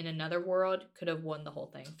one that in another world could have won the whole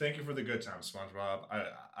thing. Thank you for the good times, SpongeBob.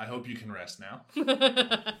 I hope you can rest now.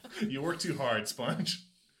 You work too hard, Sponge.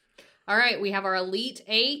 All right, we have our Elite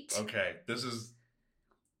 8. Okay, this is...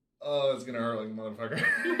 Oh, it's going to hurt like a motherfucker.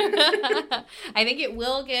 I think it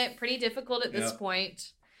will get pretty difficult at this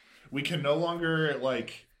point. We can no longer,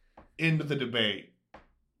 like, end the debate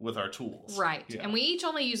with our tools. Right. Yeah. And we each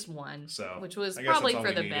only used one, which was I guess probably that's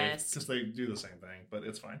all for the we needed, best. because they do the same thing, but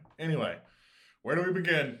it's fine. Anyway, where do we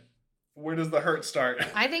begin? Where does the hurt start?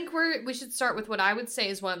 I think we should start with what I would say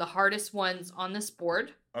is one of the hardest ones on this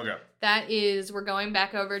board. Okay. That is, we're going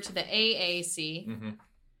back over to the AAC. Mm-hmm.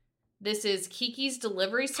 This is Kiki's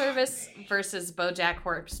Delivery Service versus BoJack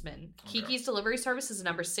Horseman. Okay. Kiki's Delivery Service is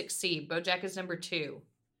number 6 seed. BoJack is number 2.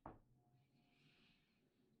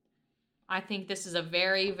 I think this is a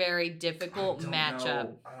very, very difficult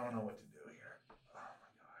matchup. I don't know what to do here. Oh my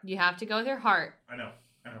god. You have to go with your heart. I know.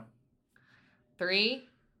 3,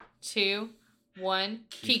 2, 1.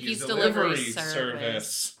 Kiki's Delivery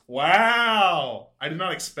Service. Wow. I did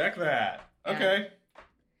not expect that. Yeah. Okay.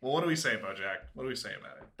 Well, what do we say, BoJack? What do we say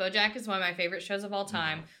about it? BoJack is one of my favorite shows of all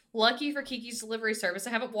time. Lucky for Kiki's Delivery Service, I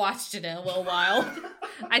haven't watched it in a little while.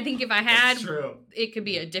 I think if I had, it could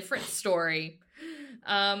be a different story.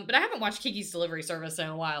 But I haven't watched Kiki's Delivery Service in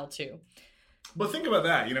a while, too. But think about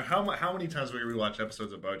that. You know, how many times have we rewatched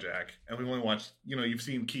episodes of BoJack, and we've only watched, you know, you've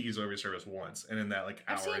seen Kiki's Delivery Service once, and in that, like,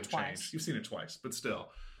 hour and change. You've seen it twice, but still.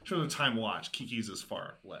 In terms of time watch, Kiki's is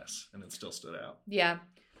far less, and it still stood out. Yeah.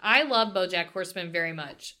 I love BoJack Horseman very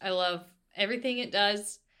much. I love everything it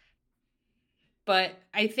does. But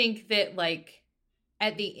I think that, like,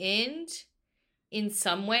 at the end, in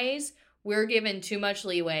some ways, we're given too much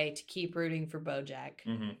leeway to keep rooting for BoJack.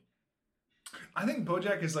 Mm-hmm. I think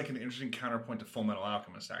BoJack is, like, an interesting counterpoint to Full Metal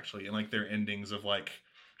Alchemist, actually, and, like, their endings of, like,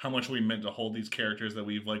 how much we meant to hold these characters that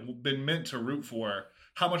we've, like, been meant to root for.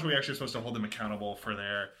 How much are we actually supposed to hold them accountable for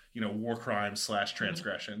their, you know, war crimes /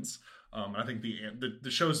 transgressions? I think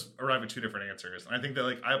the shows arrive at two different answers. And I think that,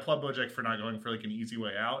 like, I applaud BoJack for not going for, like, an easy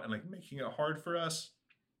way out and, like, making it hard for us.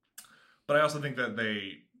 But I also think that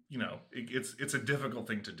they, you know, it's a difficult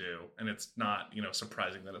thing to do. And it's not, you know,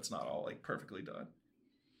 surprising that it's not all, like, perfectly done.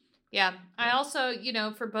 Yeah. I also, you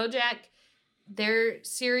know, for BoJack, their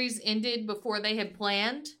series ended before they had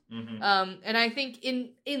planned. Mm-hmm. And I think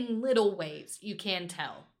in little ways you can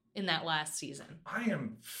tell in that last season. I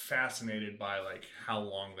am fascinated by, like, how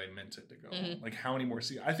long they meant it to go. Mm-hmm. Like, how many more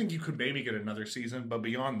seasons? I think you could maybe get another season, but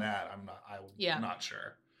beyond that, I'm not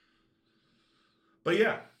sure. But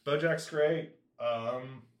yeah, BoJack's great.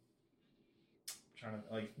 Trying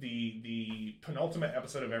to, like, the penultimate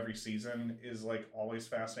episode of every season is, like, always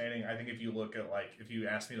fascinating. I think if you look at, like, if you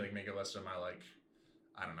ask me, like, make a list of my, like,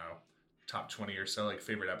 I don't know, top 20 or so, like,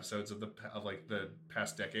 favorite episodes of the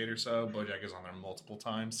past decade or so, BoJack is on there multiple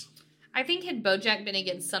times. I think had BoJack been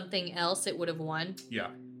against something else, it would have won. Yeah.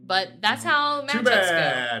 But that's how matchups Too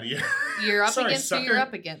bad. go. Yeah. You're up Sorry, against sucker. who you're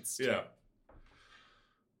up against. Yeah.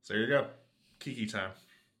 So here you go. Kiki time.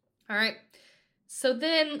 All right. So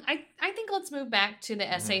then I think let's move back to the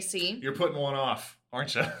SAC. You're putting one off,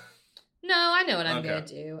 aren't you? No, I know what I'm going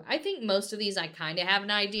to do. I think most of these I kind of have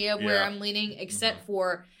an idea of where I'm leaning, except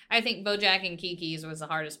for I think BoJack and Kiki's was the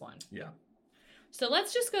hardest one. Yeah. So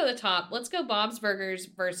let's just go to the top. Let's go Bob's Burgers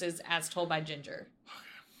versus As Told by Ginger.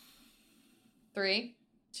 3,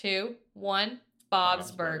 2, 1.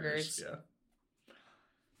 Bob's Burgers. Yeah.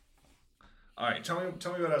 All right, tell me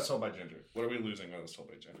about As Told by Ginger. What are we losing with As Told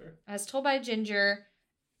by Ginger? As Told by Ginger,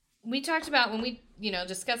 we talked about when we,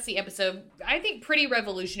 discussed the episode, I think pretty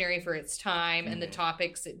revolutionary for its time and the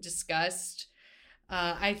topics it discussed.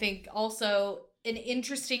 I think also an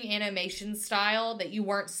interesting animation style that you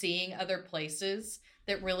weren't seeing other places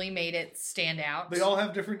that really made it stand out. They all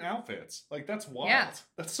have different outfits. Like, that's wild. Yeah.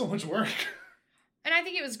 That's so much work. And I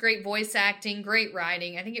think it was great voice acting, great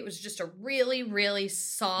writing. I think it was just a really, really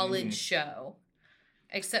solid show.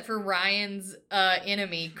 Except for Ryan's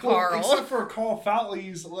enemy, Carl. Well, except for Carl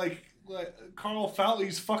Foutley's, Carl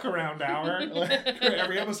Foutley's fuck around hour.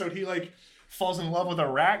 Every episode, he, falls in love with a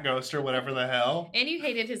rat ghost or whatever the hell. And you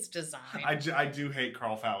hated his design. I do hate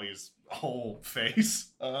Carl Fowley's whole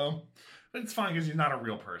face. But it's fine because he's not a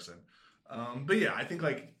real person. But yeah, I think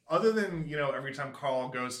like other than, you know, every time Carl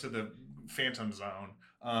goes to the Phantom Zone,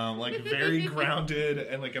 like very grounded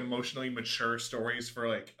and like emotionally mature stories for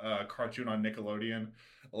like a cartoon on Nickelodeon.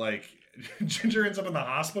 Like Ginger ends up in the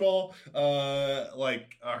hospital.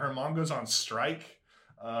 Her mom goes on strike.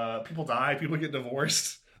 People die. People get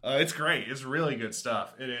divorced. It's great. It's really good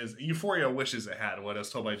stuff. It is. Euphoria wishes it had what As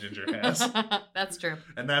Told by Ginger has. That's true.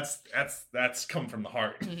 And that's come from the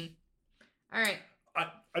heart. Mm-hmm. All right.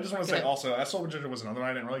 I just want to say also, As Told by Ginger was another one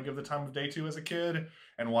I didn't really give the time of day to as a kid,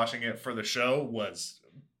 and watching it for the show was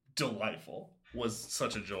delightful. Was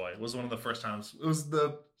such a joy. It was one of the first times. It was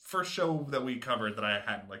the first show that we covered that I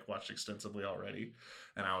hadn't like watched extensively already,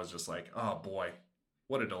 and I was just like, oh boy,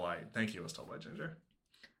 what a delight. Thank you, As Told by Ginger.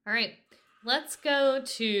 All right. Let's go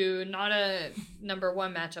to not a number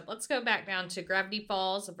one matchup. Let's go back down to Gravity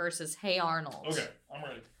Falls versus Hey Arnold. Okay, I'm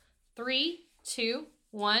ready. 3, 2,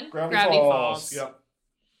 1. Gravity Falls. Yep.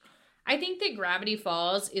 I think that Gravity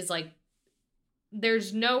Falls is like,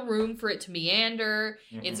 there's no room for it to meander.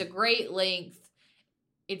 Mm-hmm. It's a great length.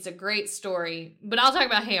 It's a great story. But I'll talk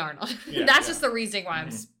about Hey Arnold. Yeah, That's just the reason why I'm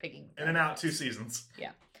picking. In and out 2 seasons.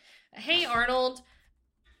 Yeah. Hey Arnold,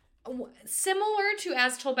 similar to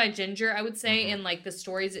As Told by Ginger, I would say, in like the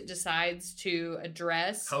stories it decides to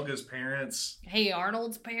address. Helga's parents. Hey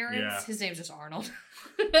Arnold's parents. Yeah. His name's just Arnold.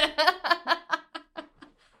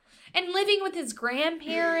 And living with his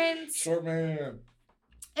grandparents. Short man.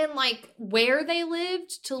 And like where they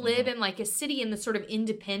lived to live in like a city and the sort of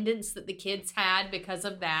independence that the kids had because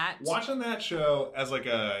of that. Watching that show as like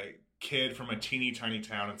a kid from a teeny tiny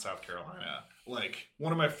town in South Carolina, like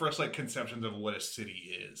one of my first like conceptions of what a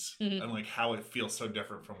city is and like how it feels so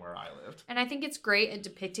different from where I lived. And I think it's great at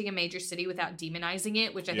depicting a major city without demonizing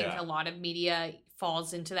it, which I think a lot of media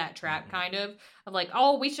falls into that trap kind of like,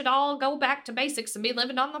 oh, we should all go back to basics and be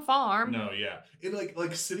living on the farm. No, yeah. It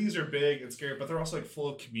like cities are big and scary, but they're also like full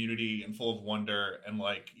of community and full of wonder, and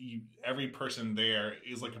like every person there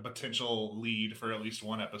is like a potential lead for at least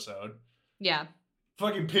one episode. Yeah.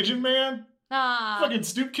 Fucking Pigeon Man. Fucking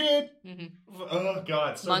Stoop Kid. Mm-hmm. Oh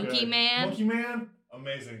God, so Monkey good. Man. Monkey Man,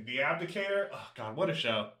 amazing. The Abdicator. Oh God, what a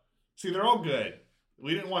show. See, they're all good.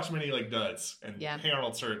 We didn't watch many like duds, and Hey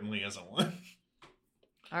Arnold certainly isn't one.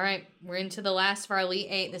 All right, we're into the last of our Elite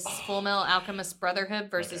 8. This is Full Metal Alchemist Brotherhood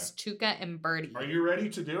versus Tuca and Birdie. Are you ready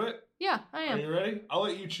to do it? Yeah, I am. Are you ready? I'll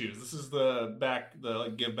let you choose. This is the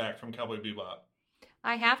like give back from Cowboy Bebop.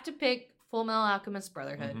 I have to pick Full Metal Alchemist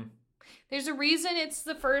Brotherhood. Mm-hmm. There's a reason it's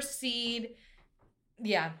the first seed.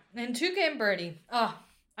 Yeah, and Tuca and Birdie. Oh,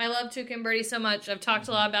 I love Tuca and Birdie so much. I've talked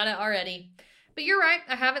a lot about it already. But you're right.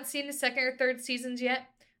 I haven't seen the second or third seasons yet.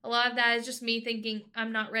 A lot of that is just me thinking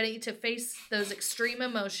I'm not ready to face those extreme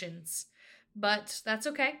emotions. But that's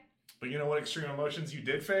okay. But you know what extreme emotions you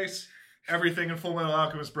did face? Everything in Full Metal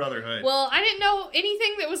Alchemist Brotherhood. Well, I didn't know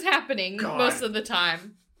anything that was happening most of the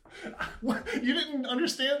time. What? You didn't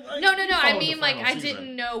understand? No. I mean, like, I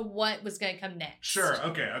didn't know what was going to come next. Sure.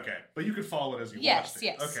 Okay. But you could follow it as you watched it.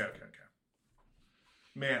 Yes. Okay.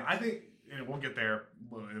 Man, I think we'll get there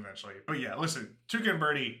eventually. But yeah, listen, Tuca and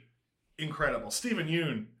Birdie, incredible. Stephen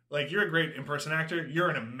Yeun, like, you're a great in-person actor. You're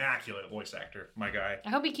an immaculate voice actor, my guy. I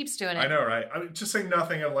hope he keeps doing it. I know, right? I mean, just say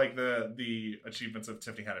nothing of like the achievements of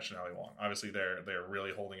Tiffany Haddish and Ali Wong. Obviously, they're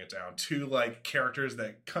really holding it down. 2 like characters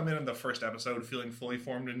that come in the first episode feeling fully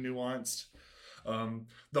formed and nuanced.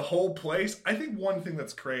 The whole place. I think one thing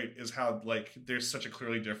that's great is how like there's such a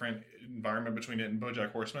clearly different environment between it and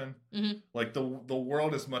BoJack Horseman. Mm-hmm. Like the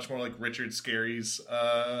world is much more like Richard Scarry's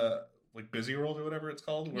like Busy World or whatever it's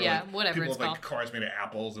called. Where, yeah, like, whatever people it's have, called. Like cars made of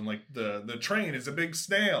apples, and like the train is a big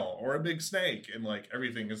snail or a big snake, and like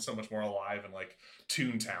everything is so much more alive and like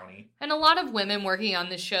Toontowny. And a lot of women working on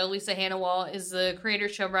this show. Lisa Hannah-Wall is the creator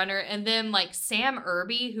showrunner, and then like Sam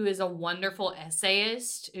Irby, who is a wonderful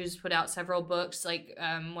essayist who's put out several books. Like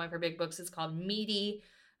one of her big books is called Meaty.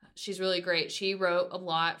 She's really great. She wrote a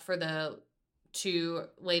lot for the 2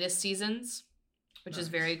 latest seasons, which is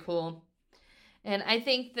very cool. And I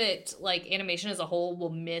think that, like, animation as a whole will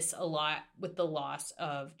miss a lot with the loss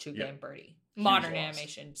of Tuca and Birdie. Modern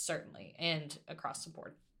animation, certainly, and across the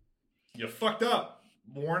board. You fucked up,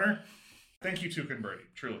 Warner. Thank you, Tuca and Birdie.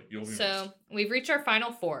 Truly, you'll be missed. We've reached our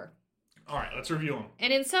final 4. All right, let's review them.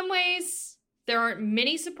 And in some ways, there aren't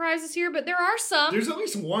many surprises here, but there are some. There's at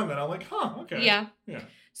least one that I'm like, huh, okay. Yeah.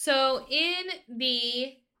 So, in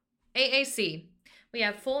the AAC... we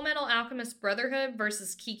have Full Metal Alchemist Brotherhood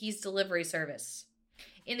versus Kiki's Delivery Service.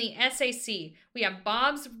 In the SAC, we have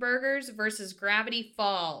Bob's Burgers versus Gravity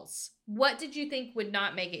Falls. What did you think would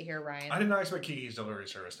not make it here, Ryan? I did not expect Kiki's Delivery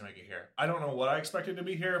Service to make it here. I don't know what I expected to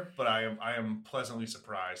be here, but I am pleasantly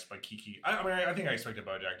surprised by Kiki. I think I expected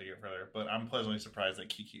BoJack to get further, but I'm pleasantly surprised that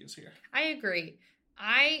Kiki is here. I agree.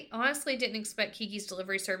 I honestly didn't expect Kiki's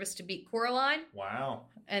Delivery Service to beat Coraline. Wow.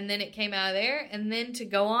 And then it came out of there. And then to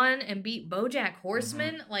go on and beat BoJack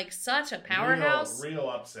Horseman, like such a powerhouse. Real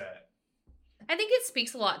upset. I think it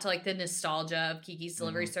speaks a lot to like the nostalgia of Kiki's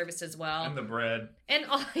Delivery Service as well. And the bread. And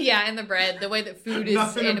and the bread. The way that food is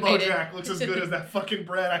Nothing animated. in BoJack looks as good as that fucking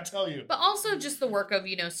bread, I tell you. But also just the work of,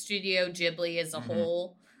 Studio Ghibli as a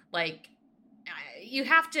whole. Like, you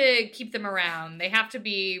have to keep them around. They have to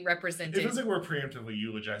be represented. It feels like we're preemptively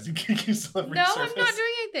eulogizing Kiki's Delivery No, Service. I'm not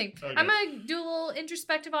doing anything. Okay. I'm going to do a little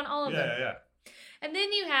introspective on all of them. Yeah. And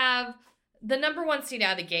then you have the number one seed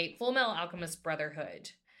out of the gate, Full Metal Alchemist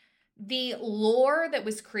Brotherhood. The lore that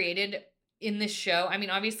was created in this show, I mean,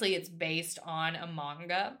 obviously it's based on a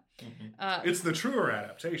manga. It's the truer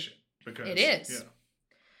adaptation. Because it is.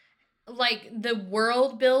 Yeah. Like, the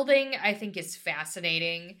world building, I think, is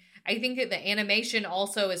fascinating. I think that the animation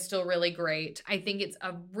also is still really great. I think it's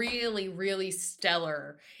a really, really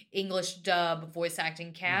stellar English dub voice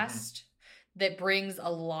acting cast that brings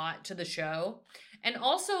a lot to the show. And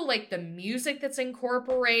also, like, the music that's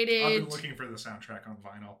incorporated. I've been looking for the soundtrack on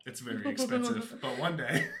vinyl. It's very expensive, but one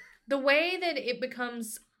day. The way that it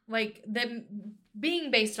becomes, like, them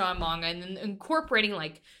being based on manga and then incorporating,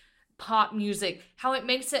 like, pop music, how it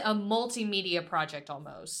makes it a multimedia project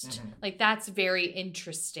almost. Like, that's very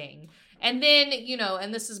interesting. And then,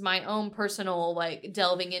 and this is my own personal, like,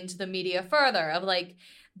 delving into the media further of, like,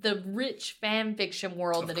 the rich fan fiction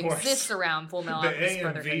world that exists around Full Metal Alchemist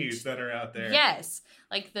Brotherhood. The AMVs that are out there. Yes.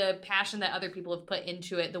 Like, the passion that other people have put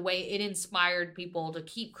into it, the way it inspired people to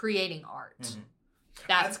keep creating art.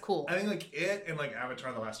 That's cool. I think, like, it and, like,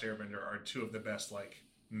 Avatar: The Last Airbender are two of the best, like,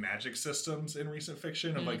 magic systems in recent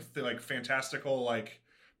fiction of, like, the, like, fantastical, like,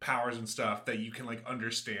 powers and stuff that you can, like,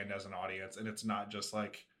 understand as an audience. And it's not just,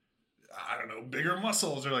 like, I don't know, bigger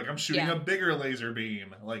muscles or, like, I'm shooting a bigger laser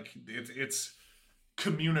beam. Like, it's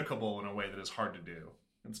communicable in a way that is hard to do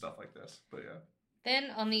and stuff like this. But yeah.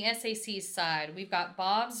 Then on the SAC side, we've got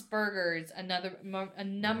Bob's Burgers, a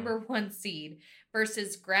number one seed,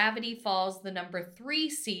 versus Gravity Falls, the number 3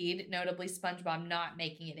 seed, notably SpongeBob not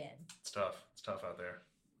making it in. It's tough out there.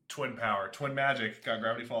 Twin power, twin magic, got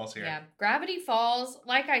Gravity Falls here. Yeah, Gravity Falls,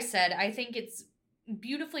 like I said, I think it's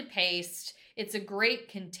beautifully paced. It's a great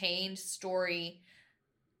contained story.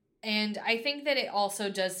 And I think that it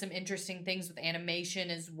also does some interesting things with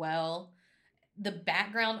animation as well. The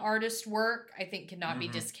background artist work, I think, cannot be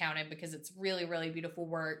discounted because it's really, really beautiful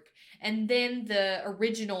work. And then the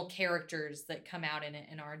original characters that come out in it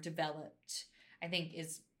and are developed, I think,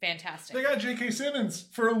 is fantastic. They got J.K. Simmons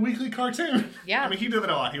for a weekly cartoon. Yeah. I mean, he did that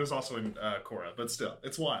a lot. He was also in Korra, but still,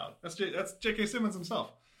 it's wild. That's J.K. Simmons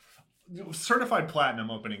himself. Certified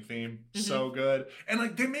platinum opening theme, so good. And,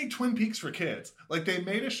 like, they made Twin Peaks for kids. Like, they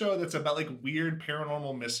made a show that's about, like, weird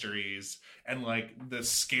paranormal mysteries and, like, the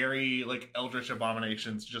scary, like, eldritch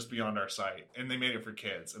abominations just beyond our sight. And they made it for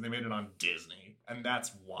kids, and they made it on Disney, and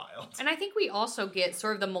that's wild. And I think we also get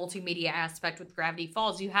sort of the multimedia aspect with Gravity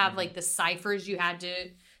Falls. You have like the ciphers you had to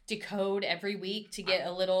decode every week to get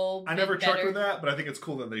a little I never trucked with that, but I think it's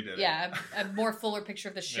cool that they did it. A more fuller picture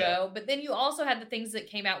of the show. But then you also had the things that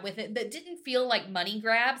came out with it that didn't feel like money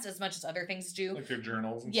grabs as much as other things do. Like their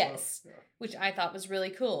journals and stuff. Yes, which I thought was really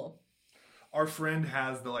cool. Our friend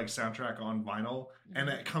has the, like, soundtrack on vinyl, and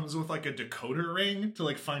it comes with, like, a decoder ring to,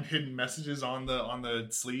 like, find hidden messages on the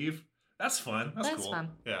sleeve. That's fun. That's cool. Fun.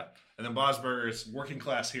 Yeah. And then Bob's Burgers, working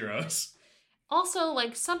class heroes. Also,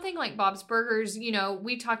 like, something like Bob's Burgers,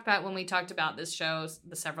 we talked about when we talked about this show,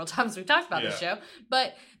 the several times we talked about this show,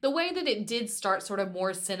 but the way that it did start sort of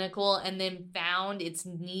more cynical and then found its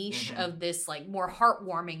niche of this, like, more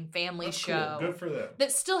heartwarming family show. Cool. Good for them.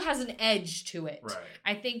 That still has an edge to it. Right.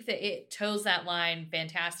 I think that it toes that line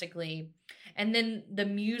fantastically. And then the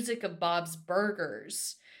music of Bob's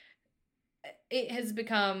Burgers, it has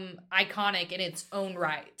become iconic in its own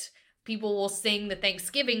right. People will sing the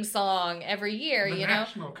Thanksgiving song every year, The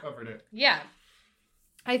National covered it. Yeah.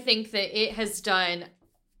 I think that it has done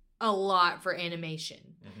a lot for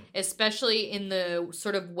animation, especially in the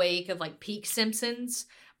sort of wake of, like, peak Simpsons.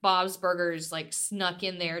 Bob's Burgers, like, snuck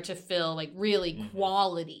in there to fill, like, really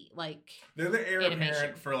quality, like, they're the heir animation.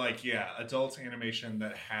 apparent for, like, adult animation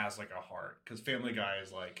that has, like, a heart. Because Family Guy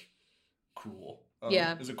is, like, cruel.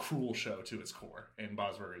 Is a cruel show to its core, and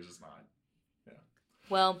Bob's Burgers is not.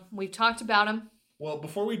 Well, we've talked about them. Well,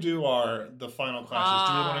 before we do the final classes,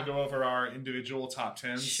 do we want to go over our individual top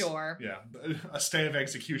 10s? Sure. Yeah. A stay of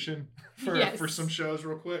execution for some shows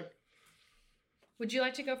real quick. Would you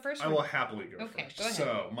like to go first? I will happily go first. Okay, go ahead.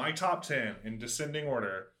 So, my top 10 in descending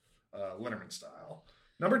order, Letterman style.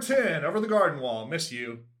 Number 10, Over the Garden Wall, Miss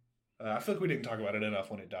You. I feel like we didn't talk about it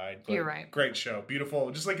enough when it died. You're right. Great show.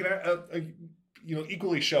 Beautiful. Just like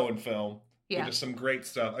equally show and film. Yeah. With just some great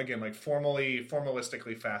stuff. Again, like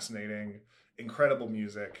formalistically fascinating, incredible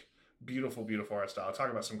music, beautiful, beautiful art style.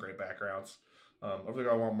 Talk about some great backgrounds. Over the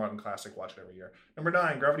Garden Wall, Martin classic, watch it every year. Number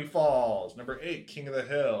 9, Gravity Falls. Number 8, King of the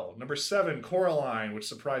Hill. Number 7, Coraline, which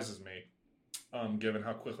surprises me, given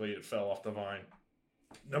how quickly it fell off the vine.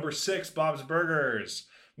 Number 6, Bob's Burgers.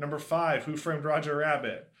 Number 5, Who Framed Roger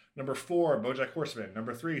Rabbit. Number 4, BoJack Horseman.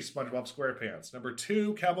 Number 3, SpongeBob SquarePants. Number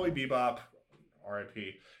 2, Cowboy Bebop,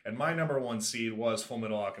 R.I.P. And my number 1 seed was Full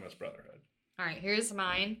Metal Alchemist Brotherhood. All right, here's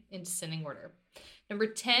mine in descending order. Number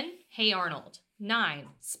 10, Hey Arnold. 9,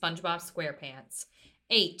 SpongeBob SquarePants.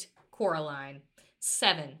 8, Coraline.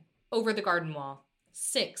 7, Over the Garden Wall.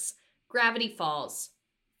 6, Gravity Falls.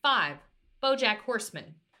 5, BoJack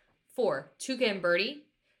Horseman. 4, Tuca and Birdie.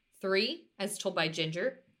 3, As Told by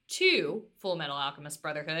Ginger. 2, Full Metal Alchemist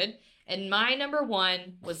Brotherhood. And my number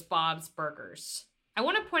 1 was Bob's Burgers. I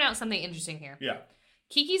want to point out something interesting here. Yeah.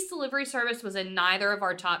 Kiki's Delivery Service was in neither of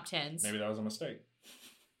our top 10s. Maybe that was a mistake.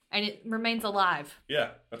 And it remains alive. Yeah,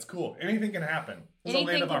 that's cool. Anything can happen. It's a land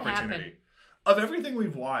Anything of can opportunity. happen. Of everything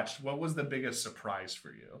we've watched, what was the biggest surprise for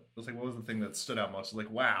you? It was like, what was the thing that stood out most?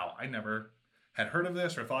 Like, wow, I never had heard of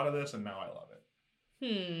this or thought of this, and now I love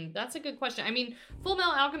it. That's a good question. I mean, Full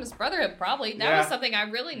Metal Alchemist Brotherhood, probably. That Yeah. was something I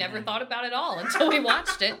really never thought about at all until we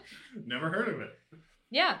watched it. Never heard of it.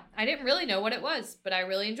 Yeah, I didn't really know what it was, but I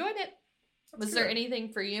really enjoyed it. That's Was there good. anything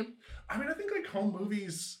for you? I mean, I think like home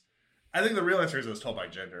movies. I think the real answer is it was Told by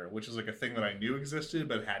Gender, which is like a thing that I knew existed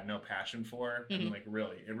but had no passion for, and like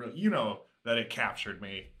really, that it captured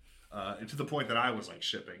me to the point that I was like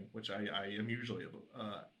shipping, which I am usually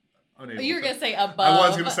unable. You were to. going to say above. I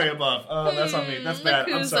was going to say above. Oh, that's on me. That's Look bad.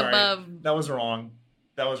 I'm who's sorry. above. That was wrong.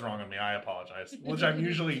 That was wrong on me. I apologize. Which I'm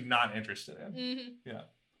usually not interested in. Mm-hmm. Yeah.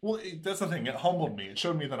 Well, that's the thing. It humbled me. It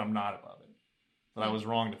showed me that I'm not above it. That I was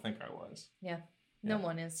wrong to think I was. Yeah, no Yeah.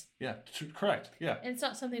 one is. Yeah. Correct. Yeah. And it's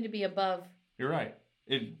not something to be above. You're right.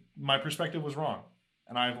 My perspective was wrong,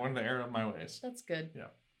 and I've learned the error of my ways. That's good. Yeah.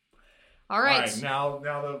 All right. Now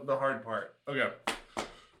the hard part. Okay.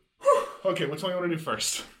 Okay. Which one do you want to do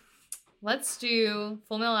first? Let's do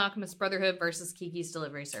Full Metal Alchemist Brotherhood versus Kiki's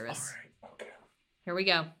Delivery Service. All right. Okay. Here we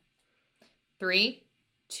go. 3,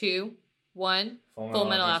 2, 1. Full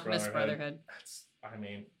Metal Alchemist Brotherhood.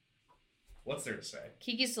 What's there to say?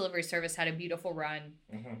 Kiki's Delivery Service had a beautiful run.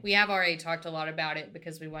 Mm-hmm. We have already talked a lot about it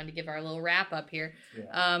because we wanted to give our little wrap up here.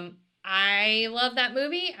 Yeah. I love that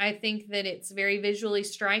movie. I think that it's very visually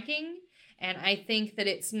striking. And I think that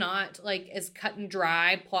it's not like as cut and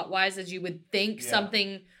dry plot wise as you would think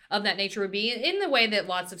something of that nature would be, in the way that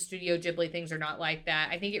lots of Studio Ghibli things are not like that.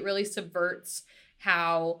 I think it really subverts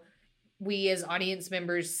how we as audience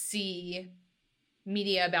members see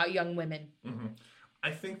media about young women. Mm-hmm. I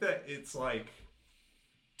think that it's like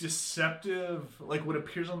deceptive, like what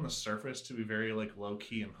appears on the surface to be very like low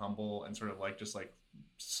key and humble and sort of like just like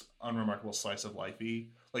unremarkable slice of lifey,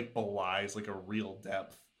 like belies like a real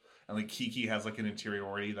depth. And like Kiki has like an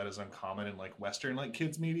interiority that is uncommon in like Western like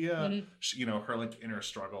kids media. Mm-hmm. She, her like inner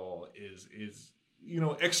struggle is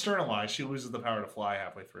externalized. She loses the power to fly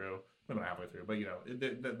halfway through, not halfway through,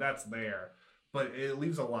 but that's there. But it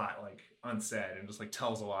leaves a lot like unsaid and just like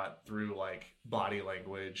tells a lot through like body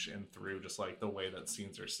language and through just like the way that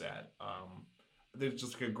scenes are set. There's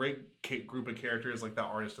just like a great group of characters, like that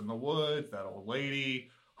artist in the woods, that old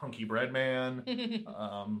lady, Hunky Bread Man,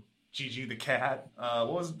 Gigi the cat.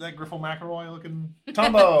 What was that Griffel McElroy looking?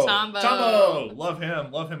 Tombo. Tombo. Love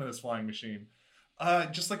him in his flying machine.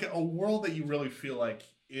 Just like a world that you really feel like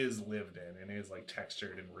is lived in and is like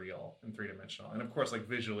textured and real and 3-dimensional. And of course, like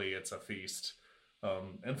visually, it's a feast.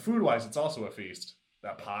 And food-wise, it's also a feast.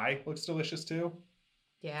 That pie looks delicious too.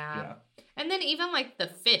 Yeah. And then even like the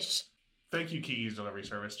fish. Thank you, Kiki's Delivery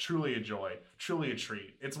Service. Truly a joy. Truly a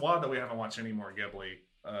treat. It's wild that we haven't watched any more Ghibli.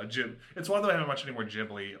 It's wild that we haven't watched any more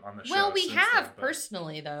Ghibli on the show. Well, we have then,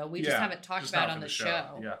 personally, though. We just haven't talked just about not it for on the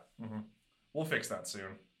show. Yeah. Mm-hmm. We'll fix that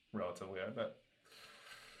soon. Relatively, I bet.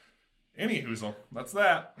 Any hoozle. That's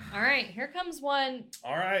that. All right, here comes one.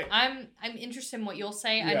 All right. I'm interested in what you'll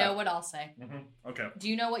say. I Yeah. know what I'll say. Mm-hmm. Okay. Do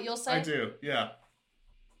you know what you'll say? I do. Yeah.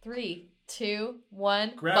 3, 2,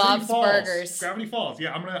 1. Gravity Bob's Falls. Burgers. Gravity Falls.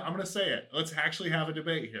 Yeah, I'm gonna say it. Let's actually have a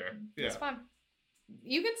debate here. Yeah. It's fine.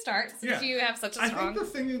 You can start since you have such a strong... I think the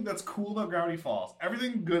thing that's cool about Gravity Falls,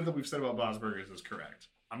 everything good that we've said about Bob's Burgers is correct.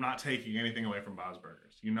 I'm not taking anything away from Bob's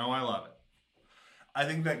Burgers. You know I love it. I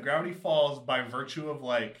think that Gravity Falls, by virtue of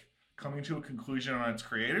like coming to a conclusion on its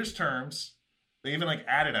creators' terms, they even like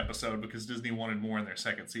added episode because Disney wanted more in their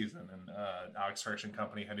second season, and Alex Hirsch and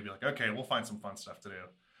company had to be like, okay, we'll find some fun stuff to do.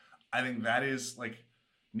 I think that is like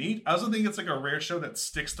neat. I also think it's like a rare show that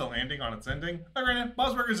sticks the landing on its ending. Like, granted,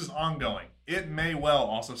 Bob's Burgers is ongoing. It may well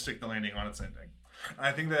also stick the landing on its ending.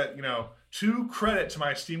 I think that, you know, to credit to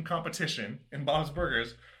my esteemed competition in Bob's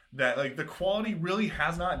Burgers, that like the quality really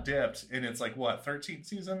has not dipped in its like what 13th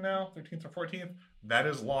season now, 13th or 14th. That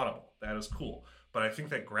is laudable. That is cool. But I think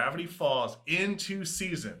that Gravity Falls in 2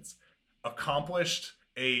 seasons accomplished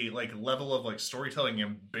a like level of like storytelling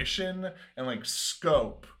ambition and like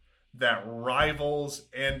scope that rivals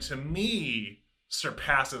and to me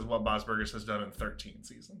surpasses what Bob's Burgers has done in 13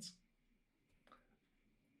 seasons.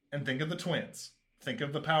 And think of the twins. Think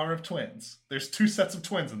of the power of twins. There's 2 sets of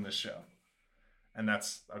twins in this show. And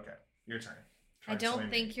that's okay. Your turn. I don't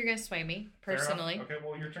think you're going to sway me, personally. Okay,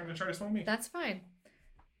 well, your turn to try to sway me. That's fine.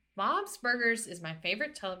 Bob's Burgers is my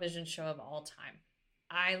favorite television show of all time.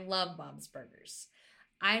 I love Bob's Burgers.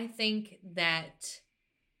 I think that,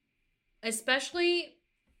 especially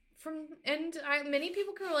many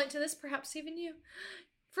people can relate to this, perhaps even you.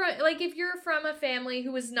 If you're from a family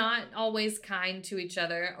who was not always kind to each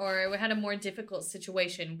other or had a more difficult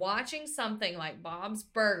situation, watching something like Bob's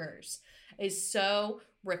Burgers is so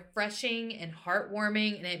refreshing and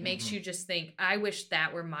heartwarming, and it makes you just think, I wish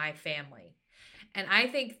that were my family. And I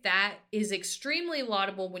think that is extremely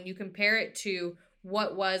laudable when you compare it to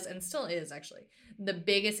what was, and still is actually, the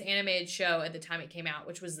biggest animated show at the time it came out,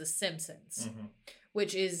 which was The Simpsons,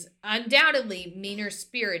 which is undoubtedly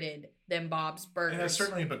meaner-spirited than Bob's Burgers. And has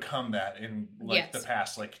certainly become that in the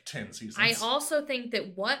past 10 seasons. I also think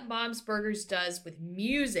that what Bob's Burgers does with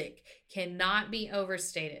music cannot be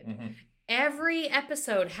overstated. Every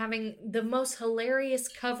episode having the most hilarious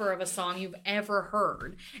cover of a song you've ever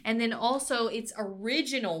heard. And then also its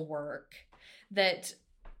original work that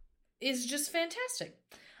is just fantastic.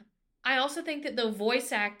 I also think that the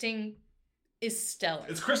voice acting is stellar.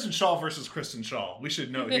 It's Kristen Shaw versus Kristen Shaw. We should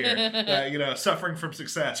note here. Suffering from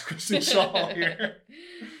success, Kristen Shaw here.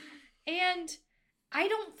 And I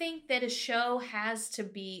don't think that a show has to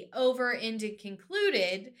be over-ended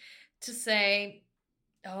concluded to say,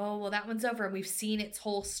 oh, well, that one's over and we've seen its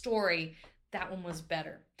whole story. That one was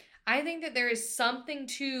better. I think that there is something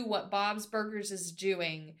to what Bob's Burgers is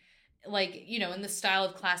doing, in the style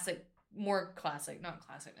of not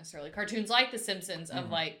classic necessarily, cartoons like The Simpsons,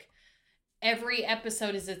 of every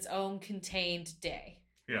episode is its own contained day.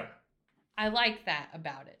 Yeah. I like that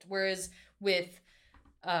about it. Whereas with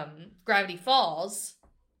Gravity Falls,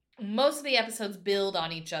 most of the episodes build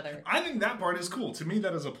on each other. I think that part is cool. To me,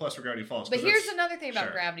 that is a plus for Gravity Falls. But here's another thing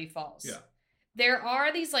about Gravity Falls. Yeah. There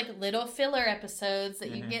are these little filler episodes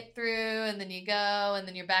that you get through, and then you go, and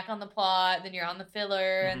then you're back on the plot, then you're on the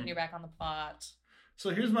filler, and then you're back on the plot. So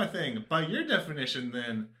here's my thing. By your definition,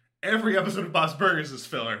 then, every episode of Bob's Burgers is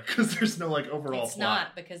filler, because there's no overall plot. It's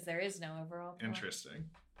not, because there is no overall plot. Interesting.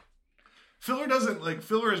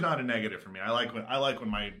 Filler is not a negative for me. I like when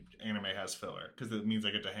my anime has filler, because it means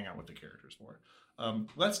I get to hang out with the characters more.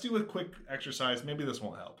 Let's do a quick exercise. Maybe this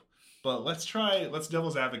won't help, but let's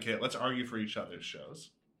devil's advocate. Let's argue for each other's shows.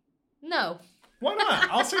 No. Why not?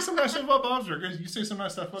 I'll say some nice stuff about Bob's Burgers. You say some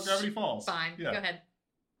nice stuff about Gravity Falls. Fine. Yeah. Go ahead.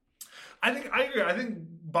 I agree. I think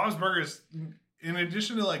Bob's Burgers, in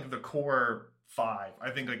addition to the core 5,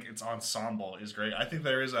 I think its ensemble is great. I think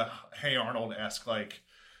there is a Hey Arnold-esque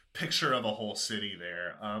picture of a whole city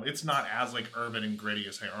there. It's not as urban and gritty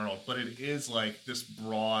as Hey Arnold, but it is this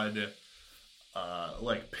broad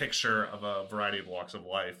picture of a variety of walks of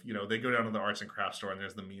life. They go down to the arts and crafts store, and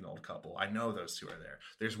there's the mean old couple. I know those two are there.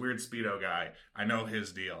 There's Weird Speedo guy. I know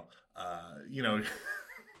his deal.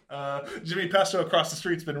 Jimmy Pesto across the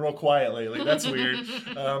street's been real quiet lately. That's weird.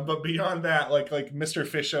 But beyond that, Mr.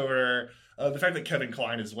 Fishover, the fact that Kevin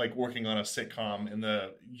Kline is working on a sitcom in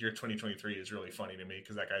the year 2023 is really funny to me,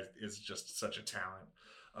 because that guy is just such a talent.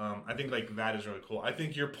 I think that is really cool. I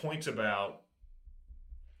think your point about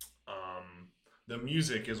the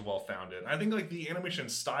music is well founded. I think the animation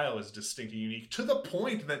style is distinct and unique, to the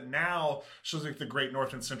point that now shows like The Great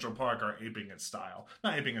North and Central Park are aping its style.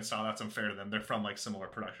 Not aping its style, that's unfair to them. They're from similar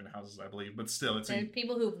production houses, I believe, but still it's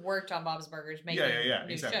people who've worked on Bob's Burgers making new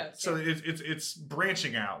exactly. shows. So it's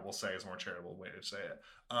branching out, we'll say, is a more charitable way to say it.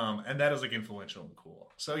 And that is influential and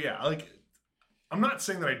cool. So yeah, I'm not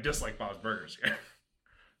saying that I dislike Bob's Burgers here.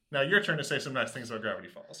 Now your turn to say some nice things about Gravity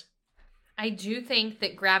Falls. I do think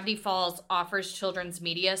that Gravity Falls offers children's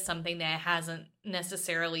media something that it hasn't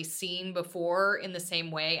necessarily seen before in the same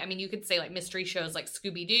way. I mean, you could say like mystery shows like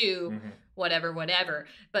Scooby-Doo, whatever.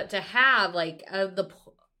 But to have like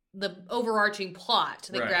the overarching plot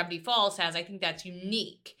that Gravity Falls has, I think that's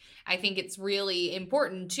unique. I think it's really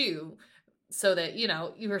important too, so that, you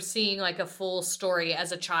know, you're seeing like a full story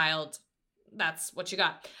as a child. That's what you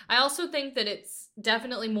got. I also think that it's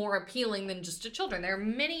definitely more appealing than just to children. There are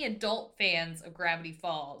many adult fans of Gravity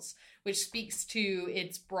Falls, which speaks to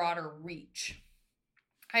its broader reach.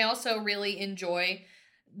 I also really enjoy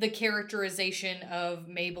the characterization of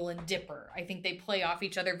Mabel and Dipper. I think they play off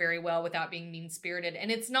each other very well without being mean-spirited.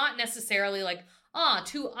 And it's not necessarily like,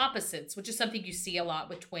 two opposites, which is something you see a lot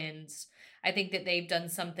with twins. I think that they've done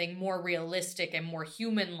something more realistic and more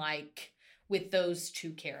human-like with those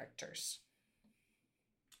two characters.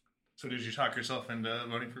 So did you talk yourself into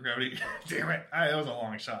voting for Gravity? Damn it. That was a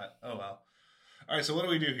long shot. Oh, well. All right, so what do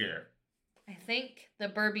we do here? I think the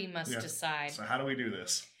Burbie must decide. So how do we do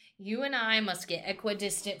this? You and I must get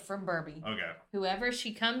equidistant from Burbie. Okay. Whoever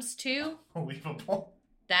she comes to, believable.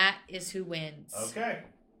 That is who wins. Okay.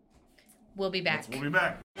 We'll be back. We'll be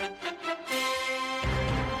back.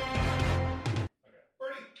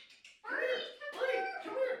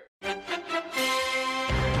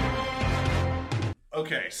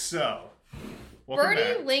 Okay, so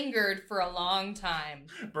Birdie lingered for a long time.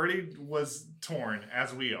 Birdie was torn,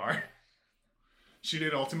 as we are. She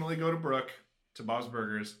did ultimately go to Brooke, to Bob's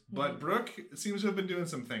Burgers, but Brooke seems to have been doing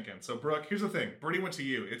some thinking. So Brooke, here's the thing. Birdie went to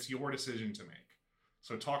you. It's your decision to make.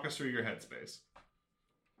 So talk us through your headspace.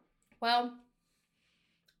 Well,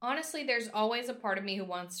 honestly, there's always a part of me who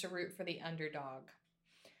wants to root for the underdog.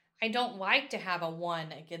 I don't like to have a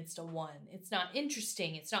 1 against a 1. It's not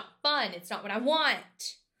interesting. It's not fun. It's not what I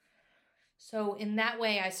want. So in that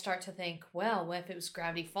way, I start to think, well, if it was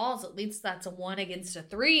Gravity Falls, at least that's a 1 against a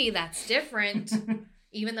 3. That's different.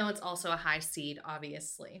 Even though it's also a high seed,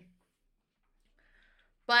 obviously.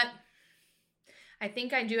 But I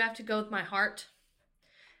think I do have to go with my heart.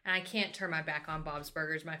 And I can't turn my back on Bob's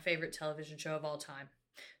Burgers, my favorite television show of all time.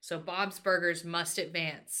 So Bob's Burgers must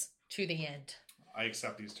advance to the end. I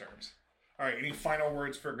accept these terms. All right, any final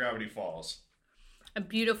words for Gravity Falls? A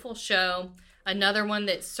beautiful show. Another one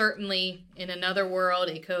that certainly, in another world,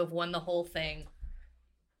 it could have won the whole thing.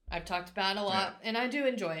 I've talked about it a lot, and I do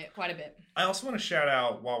enjoy it quite a bit. I also want to shout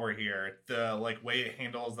out, while we're here, the way it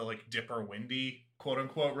handles the Dipper Wendy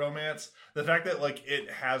quote-unquote romance. The fact that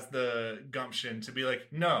it has the gumption to be like,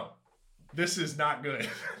 no, this is not good.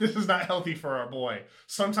 This is not healthy for our boy.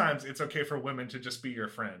 Sometimes it's okay for women to just be your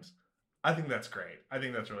friends. I think that's great. I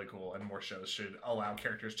think that's really cool, and more shows should allow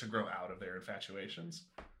characters to grow out of their infatuations.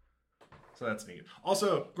 So that's neat.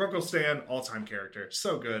 Also, Grunkle Stan, all-time character.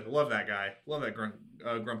 So good. Love that guy. Love that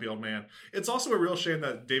grumpy old man. It's also a real shame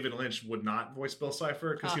that David Lynch would not voice Bill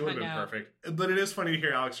Cipher, because he would have been perfect. But it is funny to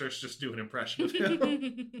hear Alex Hirsch just do an impression of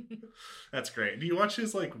him. That's great. Do you watch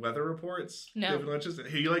his weather reports? No. David Lynch's?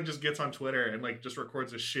 He just gets on Twitter and just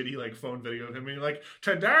records a shitty phone video of him being like,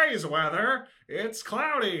 today's weather, it's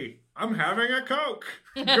cloudy. I'm having a Coke.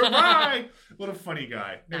 Goodbye. What a funny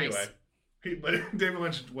guy. Nice. Anyway, but David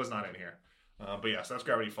Lynch was not in here. But yes, that's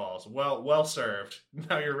Gravity Falls. Well served.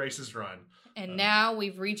 Now your race is run. And now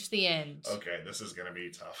we've reached the end. Okay, this is going to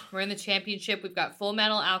be tough. We're in the championship. We've got Full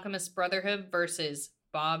Metal Alchemist Brotherhood versus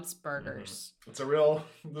Bob's Burgers. This is a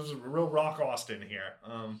real Rock Austin here.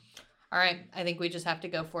 All right, I think we just have to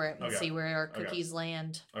go for it and see where our cookies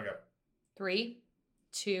land. Okay. 3,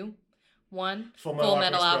 2, 1. Full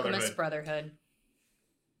Metal Alchemist Brotherhood.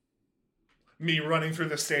 Me running through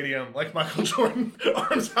the stadium like Michael Jordan,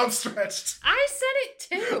 arms outstretched. I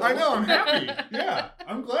said it too. I know, I'm happy. Yeah,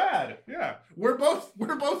 I'm glad. Yeah, we're both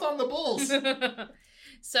on the Bulls.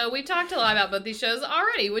 So we talked a lot about both these shows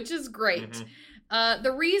already, which is great.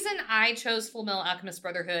 The reason I chose Full Metal Alchemist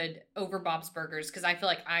Brotherhood over Bob's Burgers, because I feel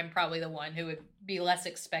like I'm probably the one who would be less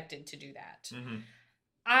expected to do that.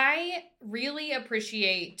 I really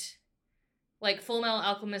appreciate Full Metal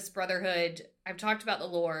Alchemist Brotherhood. I've talked about the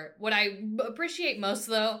lore. What I appreciate most,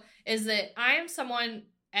 though, is that I am someone,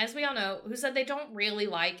 as we all know, who said they don't really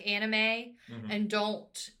like anime and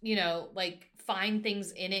don't, find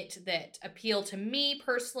things in it that appeal to me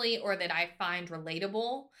personally or that I find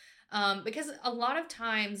relatable. Because a lot of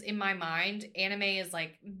times in my mind, anime is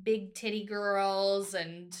big titty girls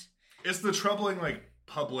and... It's the troubling,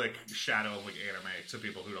 public shadow of anime to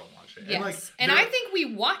people who don't watch it. Yes. And I think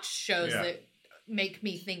we watch shows that make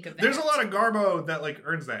me think of that. There's a lot of Garbo that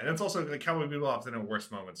earns that. And it's also Cowboy Bebop in the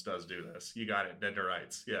worst moments does do this. You got it. Dead to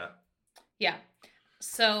Rights. Yeah. Yeah.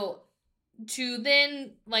 So to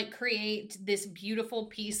then like create this beautiful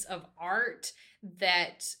piece of art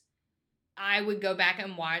that I would go back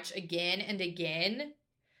and watch again and again.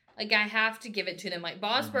 Like, I have to give it to them. Like,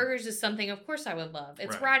 Bob's Burgers is something, of course, I would love.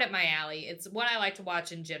 It's right up my alley. It's what I like to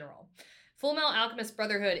watch in general. Full Metal Alchemist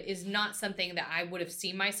Brotherhood is not something that I would have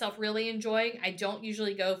seen myself really enjoying. I don't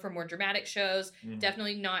usually go for more dramatic shows.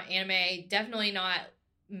 Definitely not anime. Definitely not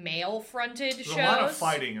male-fronted shows. There's a lot of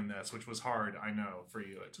fighting in this, which was hard, I know, for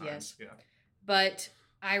you at times. Yes. Yeah. But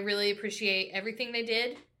I really appreciate everything they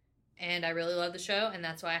did, and I really love the show, and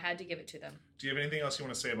that's why I had to give it to them. Do you have anything else you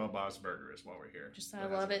want to say about Bob's Burgers while we're here? Just I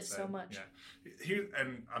love it so much. Yeah.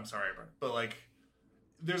 And I'm sorry, but like,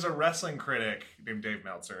 there's a wrestling critic named Dave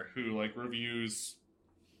Meltzer who like reviews.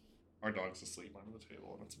 Our dog's asleep under the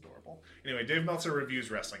table, and it's adorable. Anyway, Dave Meltzer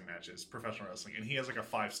reviews wrestling matches, professional wrestling, and he has like a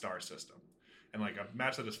 5-star system. And like a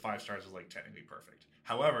match that is 5 stars is like technically perfect.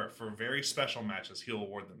 However, for very special matches, he'll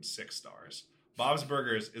award them 6 stars. Bob's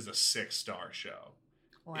Burgers is a 6-star show.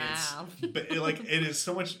 Wow. But it is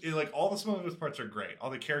so much, all the some of those parts are great.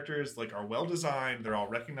 All the characters like are well designed. They're all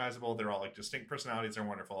recognizable. They're all like distinct personalities. They're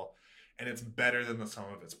wonderful. And it's better than the sum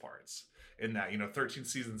of its parts. In that, 13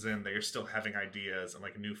 seasons in, they're still having ideas and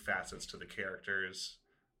like new facets to the characters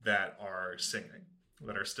that are singing,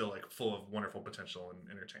 that are still like full of wonderful potential and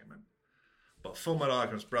entertainment. But Full Metal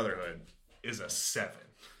Alchemist Brotherhood is a 7.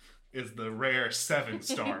 Is the rare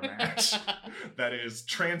 7-star match that is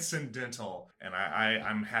transcendental. And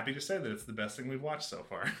I'm happy to say that it's the best thing we've watched so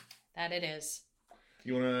far. That it is.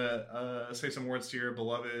 You want to say some words to your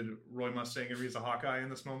beloved Roy Mustang and Riza Hawkeye in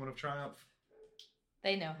this moment of triumph?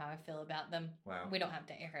 They know how I feel about them. Wow. We don't have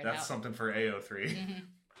to air it out. That's something for AO3.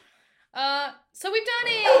 So we've done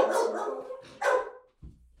it!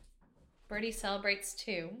 Birdie celebrates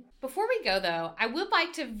too. Before we go, though, I would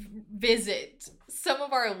like to visit some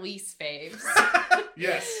of our least faves.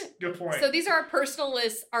 Yes, good point. So these are our personal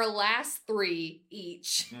lists, our last 3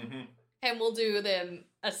 each. And we'll do them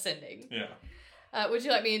ascending. Yeah. Would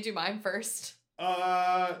you like me to do mine first?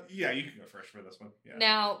 Yeah, you can go first for this one. Yeah.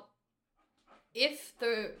 Now, if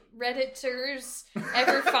the Redditors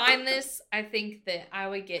ever find this, I think that I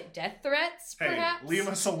would get death threats, perhaps. Hey, leave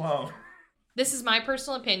us alone. This is my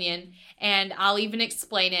personal opinion, and I'll even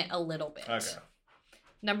explain it a little bit. Okay.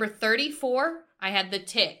 Number 34, I had The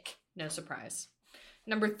Tick. No surprise.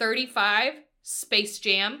 Number 35, Space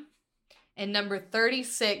Jam. And number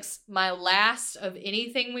 36, my last of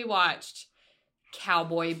anything we watched,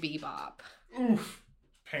 Cowboy Bebop. Oof.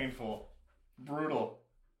 Painful. Brutal.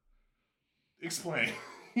 Explain.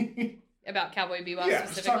 About Cowboy Bebop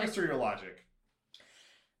specifically? Just talk us through your logic.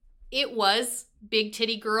 It was big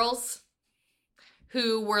titty girls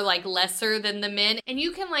who were like lesser than the men. And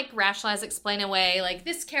you can like rationalize, explain away, like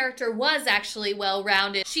this character was actually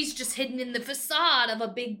well-rounded. She's just hidden in the facade of a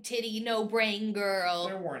big titty, no brain girl.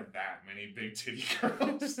 There weren't that many big titty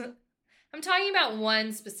girls. I'm talking about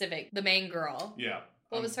one specific, the main girl. Yeah.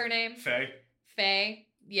 What was her name? Faye. Faye,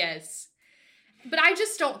 yes. But I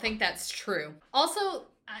just don't think that's true. Also,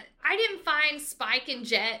 I didn't find Spike and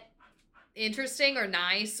Jet interesting or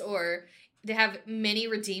nice or to have many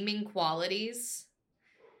redeeming qualities.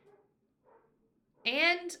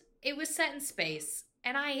 And it was set in space.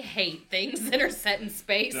 And I hate things that are set in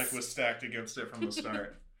space. Deck was stacked against it from the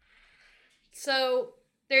start. So,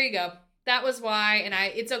 there you go. That was why. And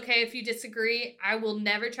it's okay if you disagree. I will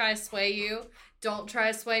never try to sway you. Don't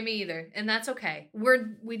try to sway me either. And that's okay.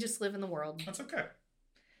 We just live in the world. That's okay.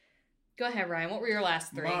 Go ahead, Ryan. What were your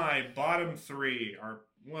last 3? My bottom 3 are,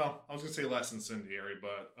 well, I was going to say less incendiary,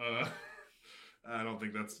 but I don't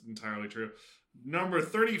think that's entirely true. Number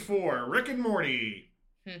 34, Rick and Morty.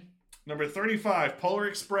 Number 35, Polar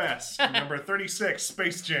Express. Number 36,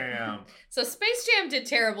 Space Jam. So Space Jam did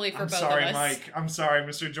terribly for both of us. I'm sorry, Mike. I'm sorry,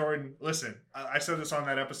 Mr. Jordan. Listen, I said this on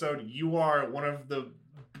that episode. You are one of the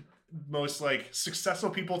most like successful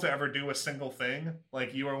people to ever do a single thing.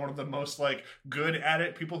 Like you are one of the most like good at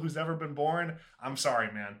it people who's ever been born. I'm sorry,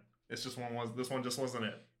 man. It's just this one just wasn't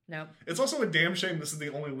it. No. It's also a damn shame this is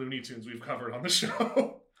the only Looney Tunes we've covered on the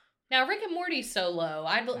show. Now, Rick and Morty's so low.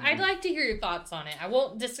 I'd like to hear your thoughts on it. I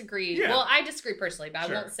won't disagree. Yeah. Well, I disagree personally, but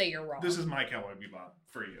sure. I won't say you're wrong. This is my Cowboy Bebop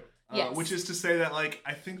for you. Yes. Which is to say that, like,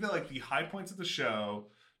 I think that, like, the high points of the show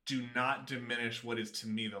do not diminish what is, to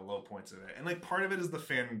me, the low points of it. And, like, part of it is the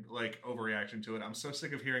fan, like, overreaction to it. I'm so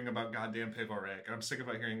sick of hearing about goddamn Pickle Rick. I'm sick of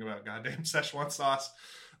hearing about goddamn Szechuan sauce.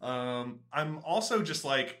 I'm also just,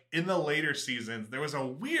 like, in the later seasons, there was a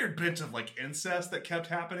weird bit of, like, incest that kept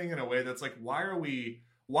happening in a way that's, like,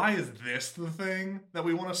 why is this the thing that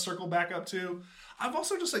we want to circle back up to? I've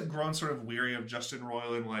also just like grown sort of weary of Justin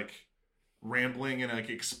Roiland like rambling and like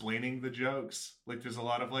explaining the jokes. Like there's a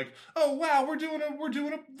lot of like, oh wow, we're doing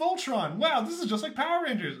a Voltron. Wow, this is just like Power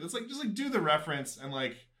Rangers. It's like just like do the reference, and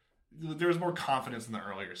like there's more confidence in the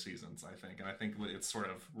earlier seasons, I think. And I think it's sort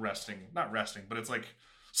of not resting, but it's like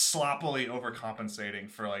sloppily overcompensating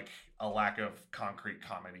for like a lack of concrete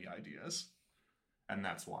comedy ideas. And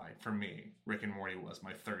that's why, for me, Rick and Morty was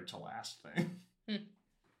my third to last thing.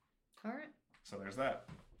 All right. So there's that.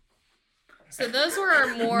 So those were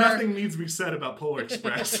our more... Nothing needs to be said about Polar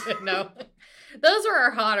Express. No. Those were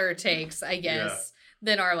our hotter takes, I guess,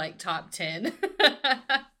 than our, like, top 10.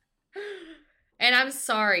 And I'm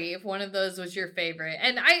sorry if one of those was your favorite.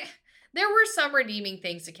 And there were some redeeming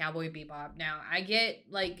things to Cowboy Bebop. Now, I get,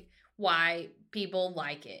 like, why people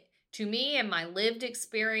like it. To me and my lived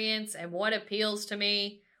experience and what appeals to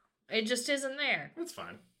me, it just isn't there. That's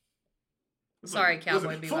fine. Sorry,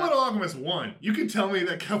 Cowboy Bebop. Fullmetal Alchemist 1. You can tell me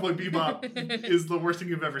that Cowboy Bebop is the worst thing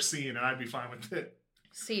you've ever seen, and I'd be fine with it.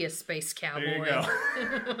 See ya, Space Cowboy. There you go.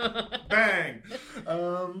 Bang!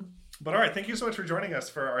 But all right, thank you so much for joining us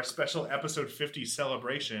for our special episode 50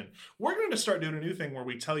 celebration. We're going to start doing a new thing where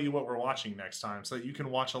we tell you what we're watching next time so that you can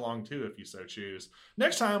watch along too if you so choose.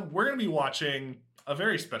 Next time, we're going to be watching a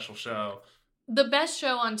very special show. The best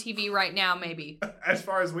show on TV right now, maybe. As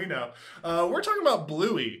far as we know. We're talking about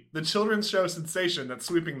Bluey, the children's show sensation that's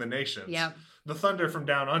sweeping the nations. Yep. The Thunder from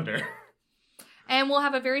Down Under. And we'll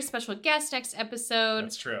have a very special guest next episode.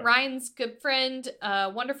 That's true. Ryan's good friend,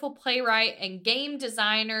 wonderful playwright and game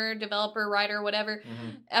designer, developer, writer, whatever.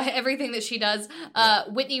 Everything that she does.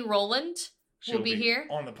 Whitney Rowland will be here.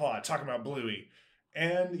 On the pod, talking about Bluey.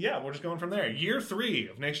 And yeah, we're just going from there. Year 3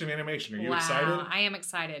 of Nation of Animation. Are you excited? I am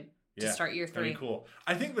excited to start year 3. Very cool.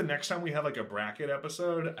 I think the next time we have like a bracket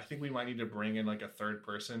episode, I think we might need to bring in like a third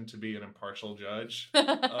person to be an impartial judge.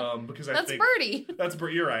 Because I think Birdie. That's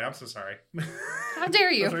Birdie. You're right. I'm so sorry. How dare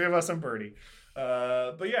you? The 3 of us and Birdie.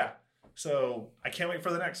 But yeah, so I can't wait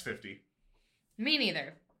for the next 50. Me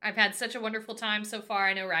neither. I've had such a wonderful time so far.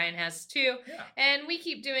 I know Ryan has too. Yeah. And we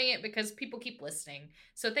keep doing it because people keep listening.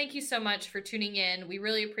 So thank you so much for tuning in. We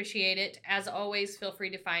really appreciate it. As always, feel free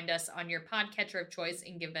to find us on your podcatcher of choice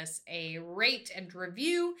and give us a rate and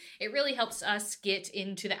review. It really helps us get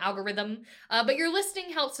into the algorithm. But your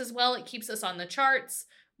listening helps as well. It keeps us on the charts,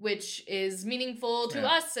 which is meaningful to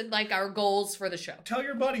us and like our goals for the show. Tell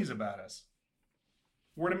your buddies about us.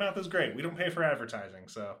 Word of mouth is great. We don't pay for advertising,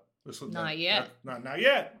 so... Not yet. Not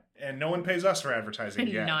yet. And no one pays us for advertising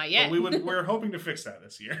yet. Not yet. But we're hoping to fix that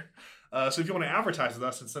this year. So if you want to advertise with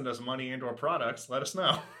us and send us money and or products, let us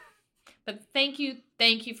know. But thank you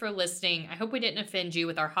for listening. I hope we didn't offend you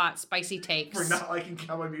with our hot, spicy takes. We're not liking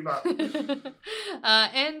Cowboy Bebop.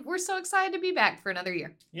 And we're so excited to be back for another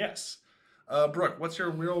year. Yes. Brooke, what's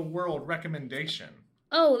your real world recommendation?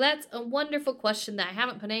 Oh, that's a wonderful question that I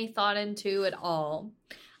haven't put any thought into at all.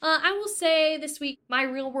 I will say this week, my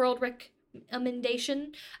real world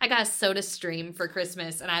recommendation, I got a Soda Stream for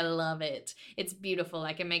Christmas and I love it. It's beautiful.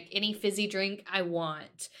 I can make any fizzy drink I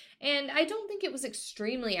want. And I don't think it was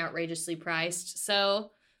extremely outrageously priced.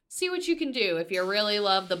 So see what you can do if you really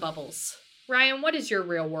love the bubbles. Ryan, what is your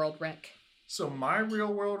real world rec? So my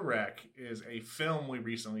real world rec is a film we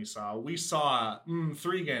recently saw. We saw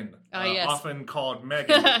Threegan, yes. often called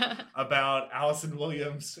Megan, about Allison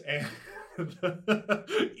Williams and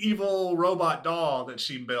the evil robot doll that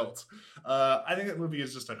she built. I think that movie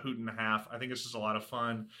is just a hoot and a half. I think it's just a lot of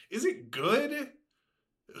fun. Is it good?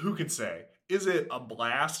 Who can say? Is it a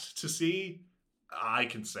blast to see? I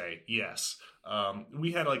can say yes.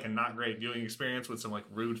 We had like a not great viewing experience with some like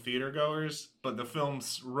rude theater goers, but the film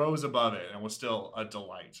rose above it and was still a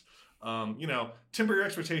delight. Temper your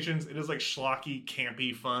expectations. It is like schlocky,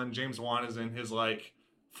 campy fun. James Wan is in his like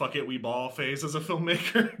fuck it, we ball phase as a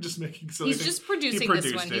filmmaker, just making silly things. He's just producing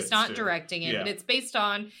this one. He's not directing it, but it's based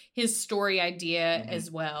on his story idea as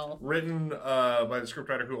well. Written by the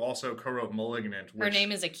scriptwriter who also co-wrote *Malignant*. Her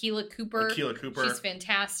name is Akilah Cooper. She's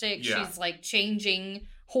fantastic. Yeah. She's like changing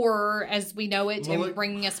horror as we know it and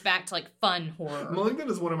bringing us back to like fun horror. *Malignant*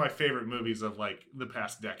 is one of my favorite movies of like the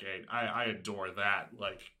past decade. I adore that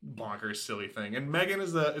like bonkers silly thing. And Megan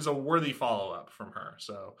is a worthy follow-up from her.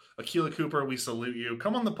 So Akilah Cooper, we salute you.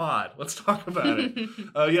 Come on the pod. Let's talk about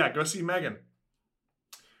it. Go see Megan.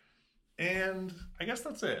 And I guess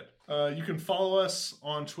that's it. You can follow us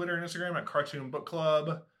on Twitter and Instagram at Cartoon Book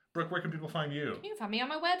Club. Brooke, where can people find you? You can find me on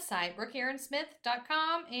my website,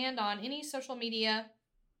 brookeaaronsmith.com, and on any social media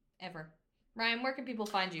ever. Ryan, where can people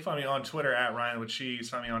find you? Find me on Twitter at Ryan with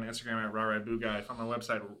Cheese. Find me on Instagram at RaRaiBooGuy. Find my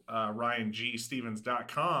website,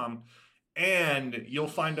 RyanGStevens.com. And you'll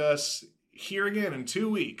find us here again in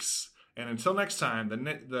 2 weeks. And until next time,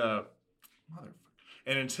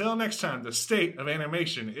 And until next time, the state of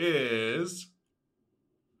animation is...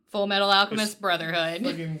 Full Metal Alchemist Brotherhood.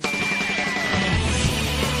 Fucking...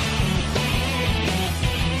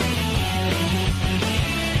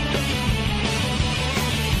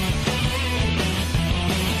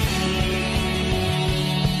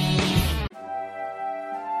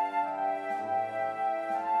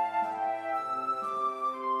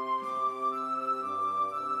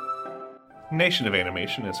 Nation of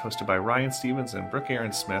Animation is hosted by Ryan Stevens and Brooke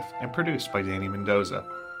Aaron Smith and produced by Danny Mendoza.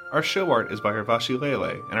 Our show art is by Harvashi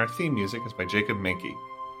Lele, and our theme music is by Jacob Menke.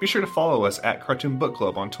 Be sure to follow us at Cartoon Book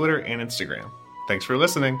Club on Twitter and Instagram. Thanks for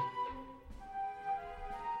listening!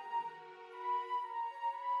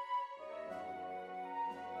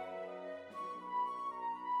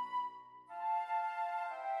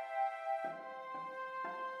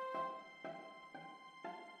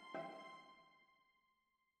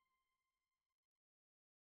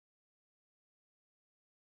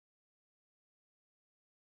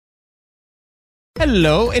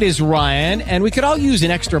 Hello, it is Ryan, and we could all use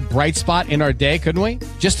an extra bright spot in our day, couldn't we?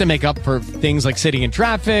 Just to make up for things like sitting in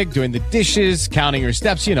traffic, doing the dishes, counting your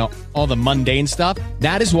steps, you know, all the mundane stuff.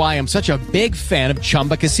 That is why I'm such a big fan of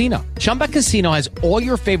Chumba Casino. Chumba Casino has all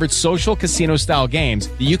your favorite social casino-style games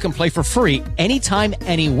that you can play for free anytime,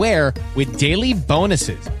 anywhere with daily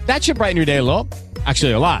bonuses. That should brighten your day a little.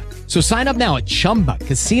 Actually, a lot. So sign up now at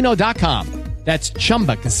ChumbaCasino.com. That's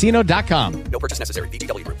ChumbaCasino.com. No purchase necessary.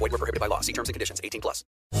 VGW Group. Void where prohibited by law. See terms and conditions. 18+.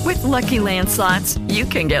 With Lucky Land Slots, you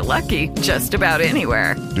can get lucky just about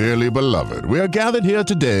anywhere. Dearly beloved, we are gathered here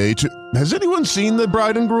today to... Has anyone seen the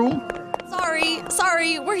bride and groom?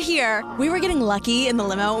 Sorry, we're here. We were getting lucky in the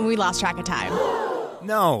limo and we lost track of time.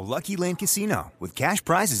 No, Lucky Land Casino. With cash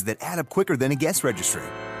prizes that add up quicker than a guest registry.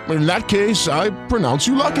 In that case, I pronounce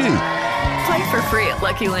you lucky. Play for free at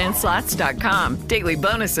LuckyLandSlots.com. Daily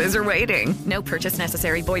bonuses are waiting. No purchase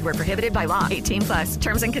necessary. Void where prohibited by law. 18+.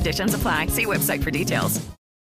 Terms and conditions apply. See website for details.